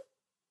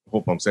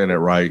hope I'm saying that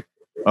right,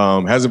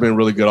 hasn't been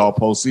really good all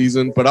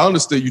postseason. But I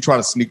understood you try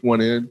to sneak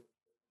one in,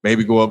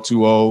 maybe go up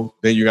 2-0.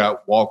 Then you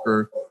got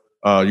Walker,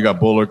 you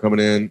got Buehler coming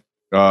in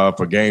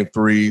for Game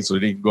 3, so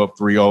then you can go up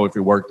 3-0 if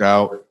it worked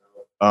out.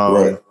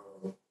 Right.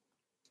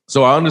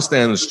 So I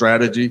understand the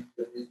strategy,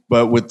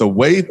 but with the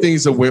way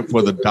things have went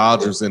for the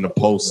Dodgers in the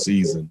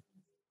postseason,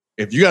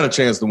 if you got a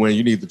chance to win,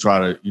 you need to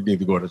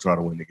go to try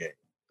to win the game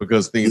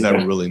because things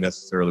haven't really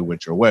necessarily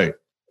went your way.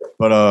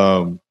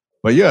 But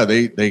yeah,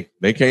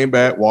 they came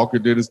back. Walker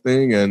did his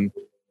thing, and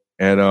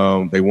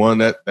they won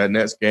that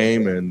next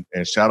game. And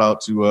shout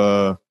out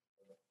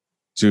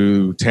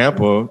to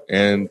Tampa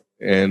and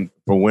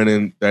for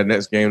winning that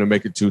next game to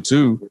make it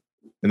 2-2.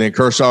 And then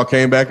Kershaw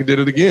came back and did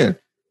it again.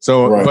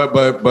 So,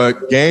 right.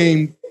 but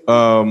game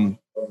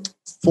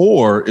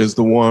 4 is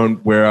the one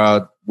where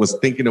I was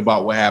thinking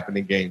about what happened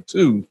in game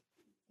 2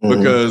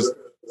 because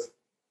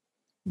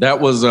that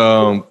was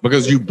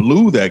because you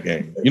blew that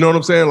game. You know what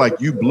I'm saying? Like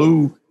you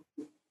blew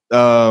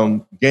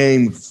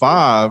game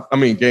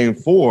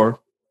 4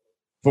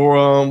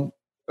 for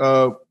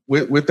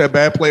with that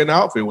bad play in the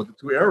outfield with the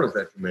 2 errors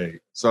that you made.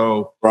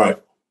 So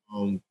but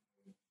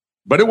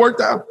it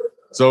worked out.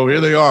 So here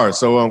they are.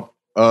 So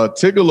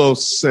Tigolo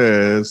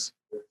says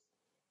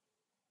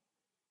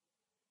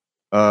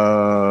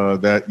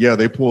that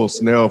they pulled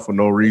Snell for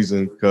no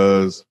reason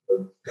because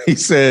he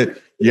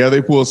said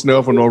they pulled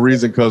Snell for no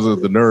reason because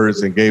of the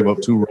nerds and gave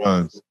up 2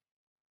 runs.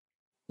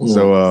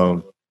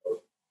 So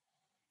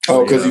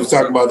because he was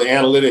talking about the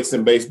analytics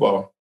in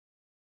baseball.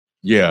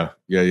 Yeah.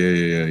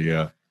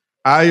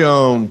 I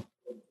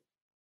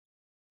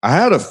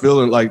had a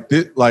feeling like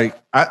this, I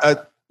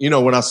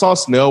when I saw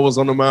Snell was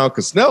on the mound,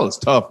 because Snell is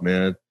tough,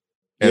 man,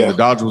 and the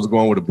Dodgers was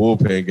going with a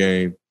bullpen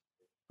game.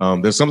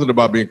 There's something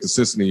about being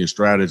consistent in your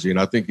strategy, and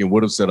I think it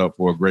would have set up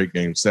for a great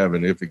game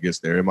 7 if it gets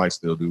there. It might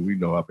still do. We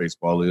know how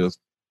baseball is,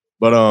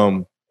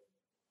 but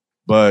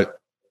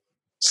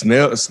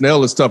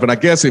Snell is tough, and I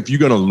guess if you're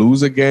gonna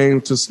lose a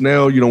game to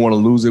Snell, you don't want to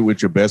lose it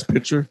with your best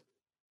pitcher,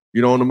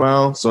 on the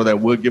mound, so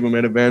that would give him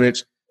an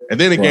advantage. And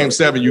then in game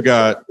 7, you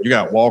got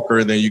Walker,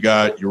 and then you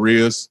got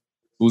Urias,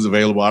 who's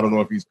available. I don't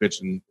know if he's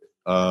pitching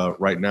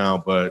right now,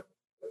 but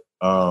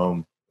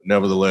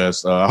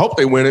nevertheless, I hope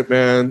they win it,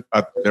 man.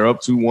 They're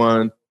up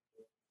 2-1.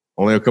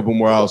 Only a couple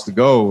more hours to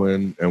go,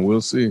 and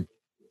we'll see.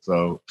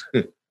 So,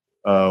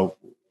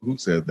 who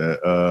said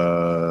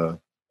that?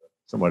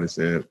 Somebody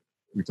said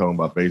we're talking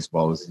about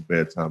baseball. This is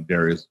bedtime.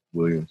 Darius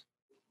Williams.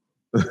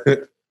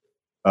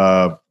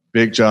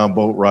 Big John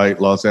Boatwright.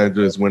 Los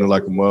Angeles winning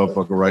like a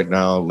motherfucker right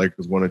now.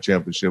 Lakers won a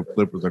championship.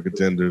 Clippers are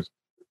contenders.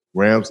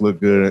 Rams look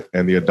good,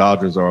 and the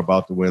Dodgers are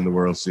about to win the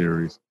World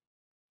Series.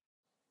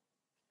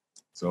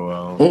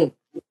 So,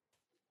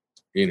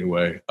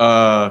 anyway,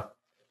 all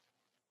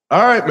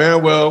right,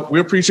 man. Well, we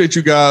appreciate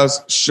you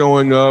guys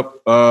showing up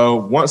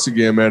once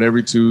again, man.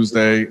 Every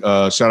Tuesday.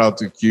 Shout out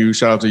to Q.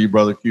 Shout out to you,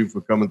 brother Q,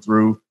 for coming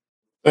through.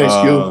 Thanks,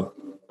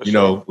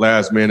 Q.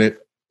 Last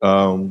minute,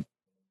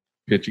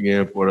 pitching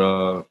in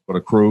for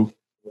the crew,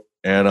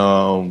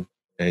 and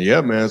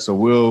yeah, man. So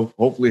we'll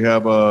hopefully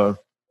have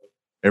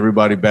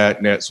everybody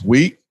back next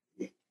week,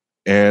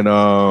 and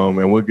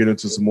we'll get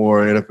into some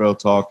more NFL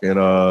talk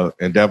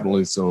and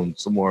definitely some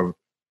more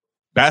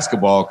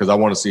basketball, because I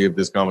want to see if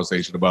this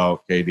conversation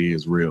about KD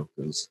is real,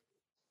 because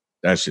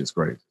that shit's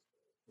crazy.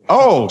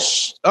 I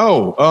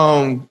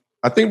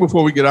think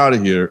before we get out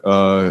of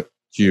here,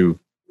 Q,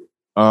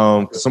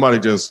 somebody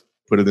just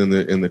put it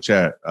in the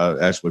chat. I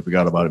actually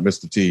forgot about it.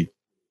 Mr. T.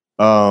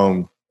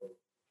 Thoughts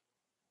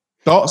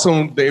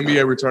on the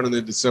NBA returning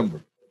in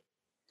December,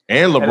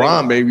 and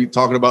LeBron maybe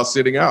talking about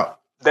sitting out.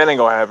 That ain't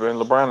gonna happen.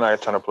 LeBron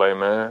not trying to play,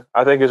 man.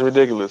 I think it's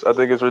ridiculous.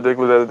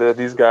 that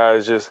these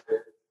guys just.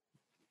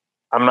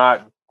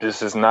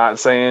 This is not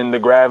saying the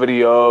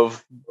gravity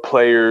of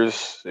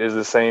players is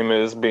the same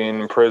as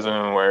being in prison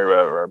or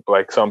wherever,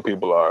 like some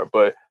people are.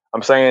 But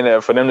I'm saying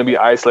that for them to be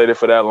isolated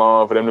for that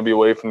long, for them to be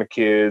away from the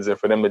kids, and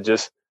for them to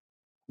just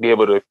be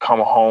able to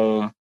come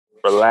home,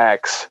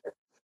 relax.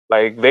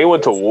 Like, they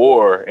went to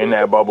war in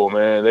that bubble,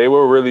 man. They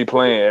were really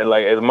playing.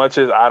 Like, as much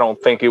as I don't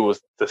think it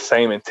was the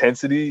same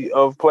intensity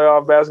of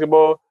playoff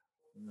basketball,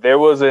 there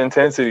was an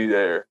intensity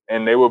there,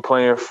 and they were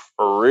playing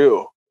for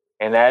real.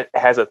 And that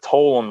has a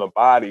toll on the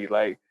body.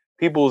 Like,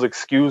 people's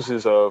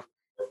excuses of,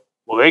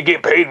 well, they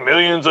get paid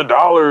millions of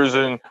dollars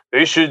and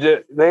they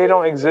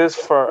don't exist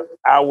for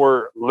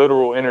our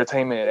literal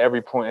entertainment at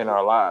every point in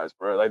our lives,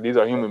 bro. Like, these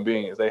are human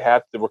beings. They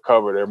have to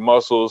recover their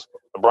muscles.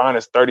 LeBron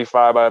is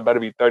 35. I better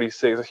be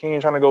 36. He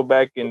ain't trying to go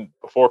back in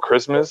before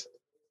Christmas.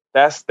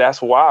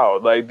 That's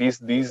wild. Like,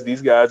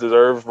 these guys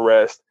deserve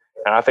rest.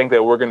 And I think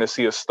that we're going to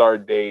see a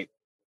start date,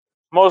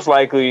 most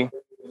likely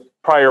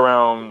probably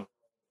around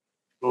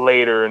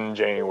later in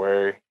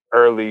January,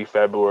 early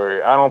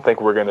February. I don't think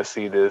we're going to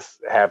see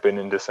this happen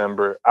in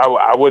December.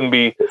 I wouldn't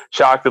be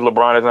shocked that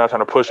LeBron is not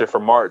trying to push it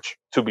for March,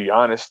 to be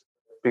honest,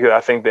 because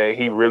I think that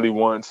he really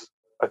wants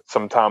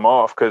some time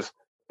off, because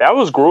that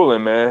was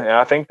grueling, man. And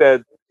I think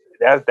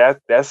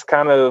that's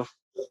kind of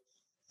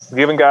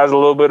giving guys a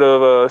little bit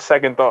of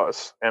second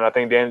thoughts. And I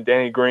think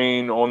Danny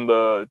Green on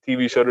the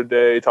TV show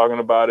today talking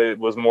about it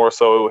was more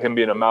so him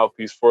being a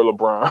mouthpiece for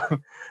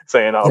LeBron,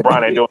 saying, "Oh,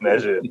 LeBron ain't doing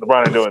that shit.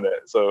 LeBron ain't doing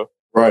that." So.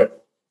 Right.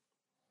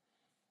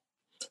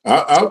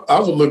 I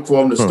would look for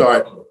them to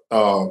start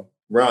around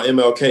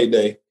MLK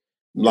Day,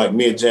 like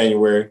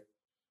mid-January.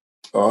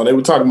 They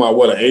were talking about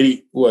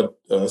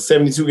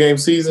 72 game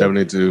season.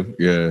 72,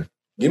 yeah.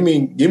 Give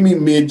me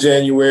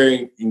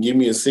mid-January and give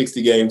me a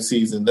 60-game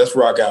season. Let's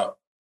rock out.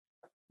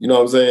 You know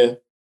what I'm saying?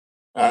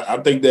 I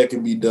think that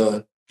can be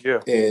done.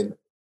 Yeah. And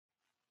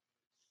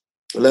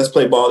let's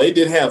play ball. They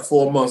did have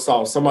 4 months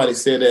off. Somebody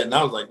said that, and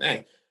I was like,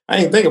 dang. I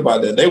didn't think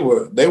about that. They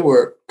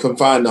were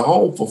confined to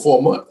home for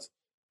 4 months.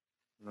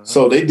 Mm-hmm.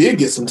 So they did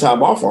get some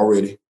time off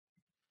already.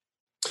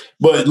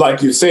 But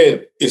like you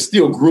said, it's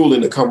still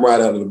grueling to come right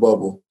out of the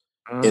bubble.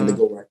 and to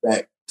go right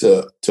back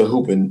to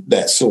hooping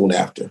that soon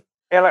after.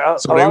 And like,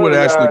 so they would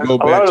actually go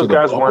back to the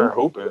guys bubble? weren't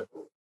hooping.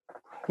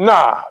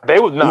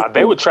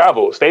 They would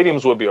travel.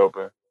 Stadiums would be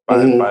open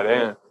by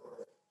then.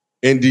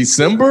 In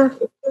December?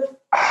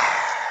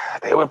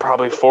 They would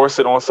probably force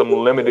it on some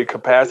limited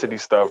capacity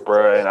stuff,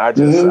 bro. And I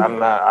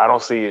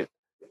don't see it.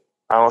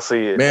 I don't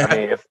see it. Man, I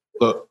mean,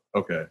 look,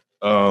 okay.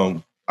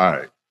 All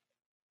right.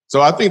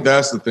 So I think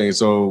that's the thing.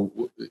 So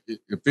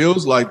it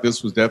feels like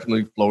this was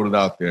definitely floated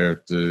out there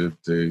to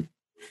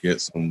get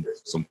some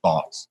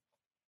thoughts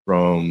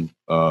from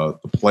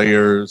the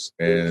players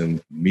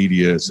and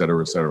media, et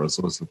cetera, et cetera.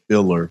 So it's a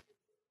filler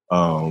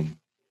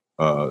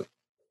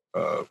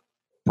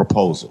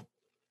proposal.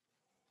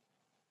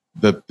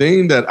 The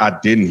thing that I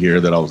didn't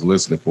hear that I was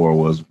listening for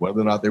was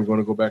whether or not they were going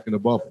to go back in the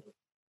bubble.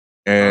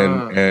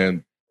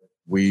 And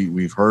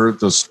we've heard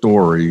the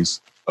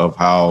stories of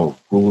how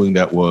grueling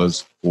that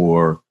was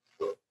for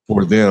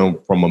them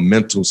from a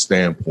mental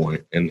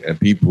standpoint, and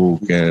people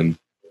can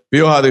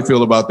feel how they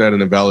feel about that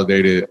and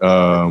invalidate it,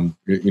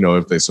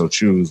 if they so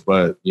choose.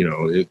 But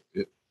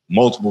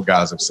multiple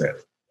guys have said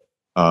it.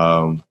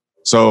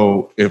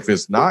 So if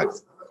it's not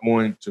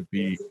going to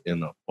be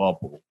in a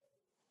bubble,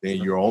 then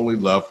you're only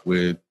left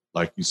with,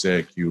 like you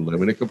said, Q,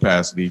 limited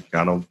capacity,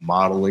 kind of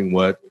modeling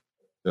what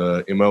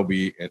the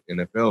MLB and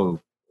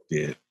NFL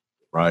did,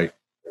 right?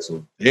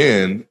 So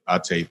then I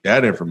take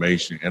that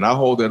information and I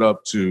hold it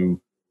up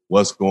to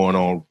what's going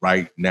on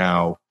right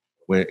now,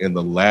 when in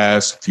the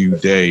last few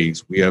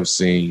days we have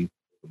seen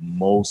the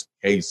most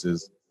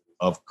cases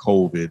of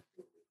COVID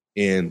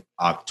in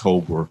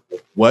October.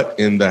 What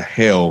in the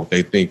hell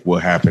they think will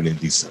happen in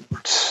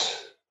December?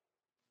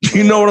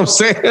 You know what I'm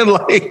saying?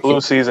 Like, flu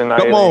season.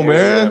 Come on,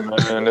 man.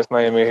 Man, it's not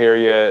even here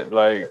yet.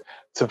 Like,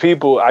 to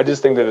people, I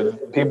just think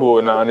that people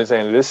are not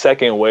understanding this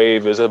second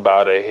wave is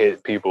about to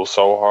hit people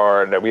so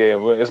hard that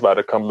it's about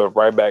to come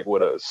right back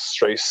with a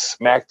straight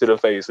smack to the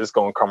face. It's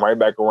going to come right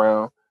back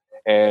around.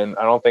 And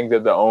I don't think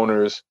that the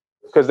owners,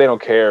 because they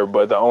don't care,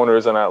 but the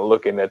owners are not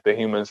looking at the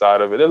human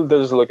side of it. They're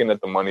just looking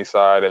at the money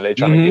side, and they're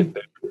trying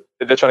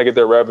to get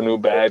their revenue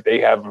back. They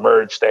have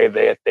merch they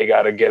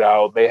got to get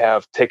out. They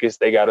have tickets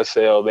they got to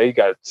sell. They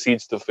got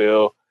seats to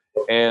fill.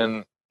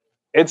 And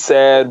it's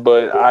sad,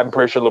 but I'm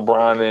pretty sure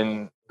LeBron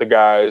and the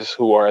guys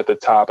who are at the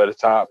top,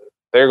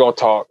 they're going to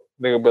talk.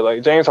 They're going to be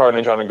like, James Harden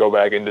ain't trying to go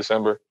back in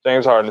December.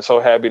 James Harden is so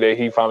happy that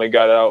he finally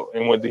got out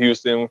and went to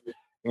Houston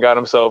and got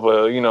himself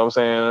a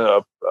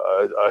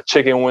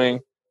chicken wing.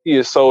 He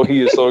is so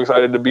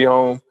excited to be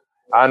home.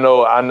 I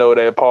know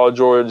that Paul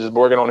George is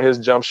working on his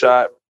jump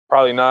shot.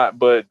 Probably not,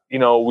 but,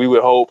 we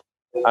would hope.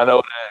 I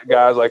know that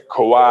guys like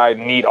Kawhi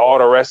need all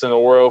the rest in the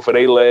world for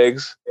their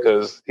legs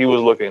because he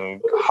was looking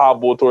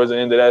hobbled towards the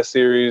end of that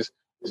series.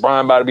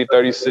 Brian about to be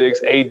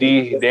 36. AD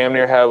damn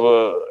near have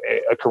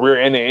a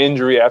career-ending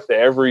injury after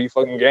every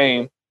fucking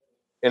game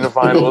in the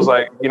finals.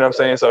 Like, you know what I'm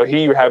saying? So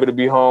he happy to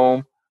be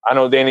home. I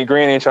know Danny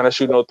Green ain't trying to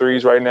shoot no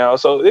threes right now.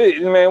 So,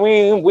 man, we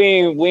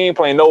ain't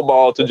playing no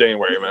ball till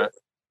January, man.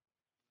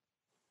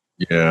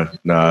 Yeah,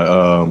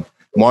 nah.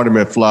 Marty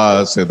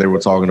McFly said they were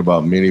talking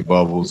about mini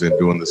bubbles and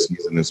doing the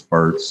season in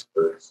spurts,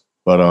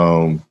 but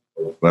I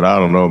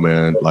don't know,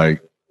 man.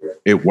 Like,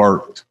 it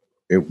worked.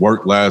 It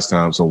worked last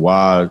time, so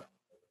why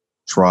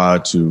try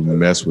to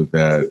mess with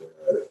that?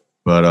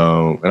 But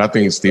and I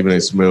think Stephen A.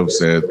 Smith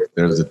said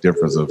there's a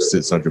difference of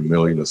 $600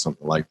 million or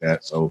something like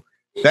that. So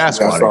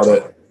that's why I saw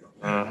that.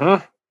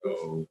 Mm-hmm.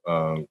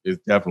 So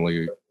it's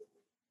definitely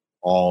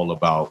all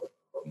about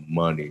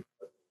money,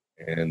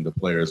 and the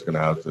player is going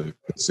to have to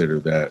consider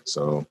that.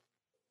 So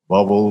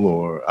bubble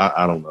or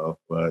I don't know,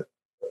 but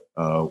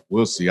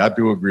we'll see. I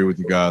do agree with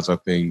you guys. I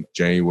think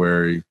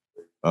January,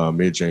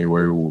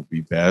 mid-January will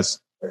be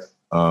best.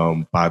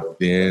 By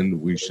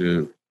then we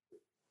should,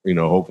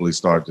 hopefully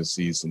start to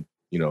see some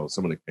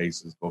of the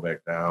cases go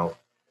back down.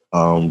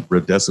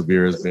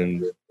 Remdesivir has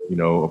been,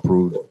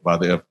 approved by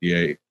the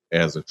FDA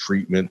as a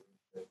treatment.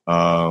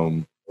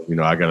 I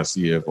got to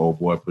see if old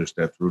boy pushed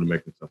that through to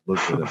make it look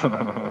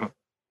good.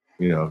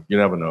 You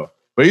never know.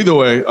 But either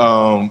way,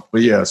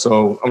 but yeah,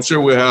 so I'm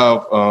sure we'll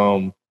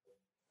have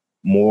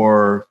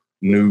more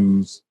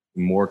news,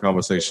 more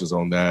conversations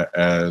on that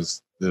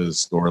as the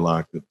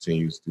storyline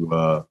continues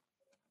to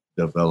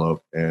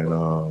develop,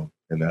 and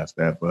that's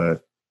that.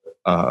 But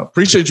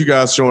appreciate you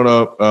guys showing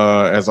up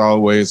as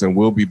always, and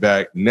we'll be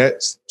back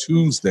next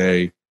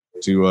Tuesday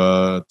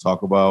to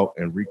talk about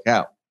and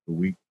recap the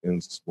week in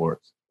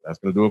sports. That's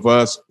gonna do it for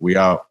us. We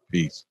out.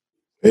 Peace.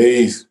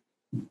 Peace.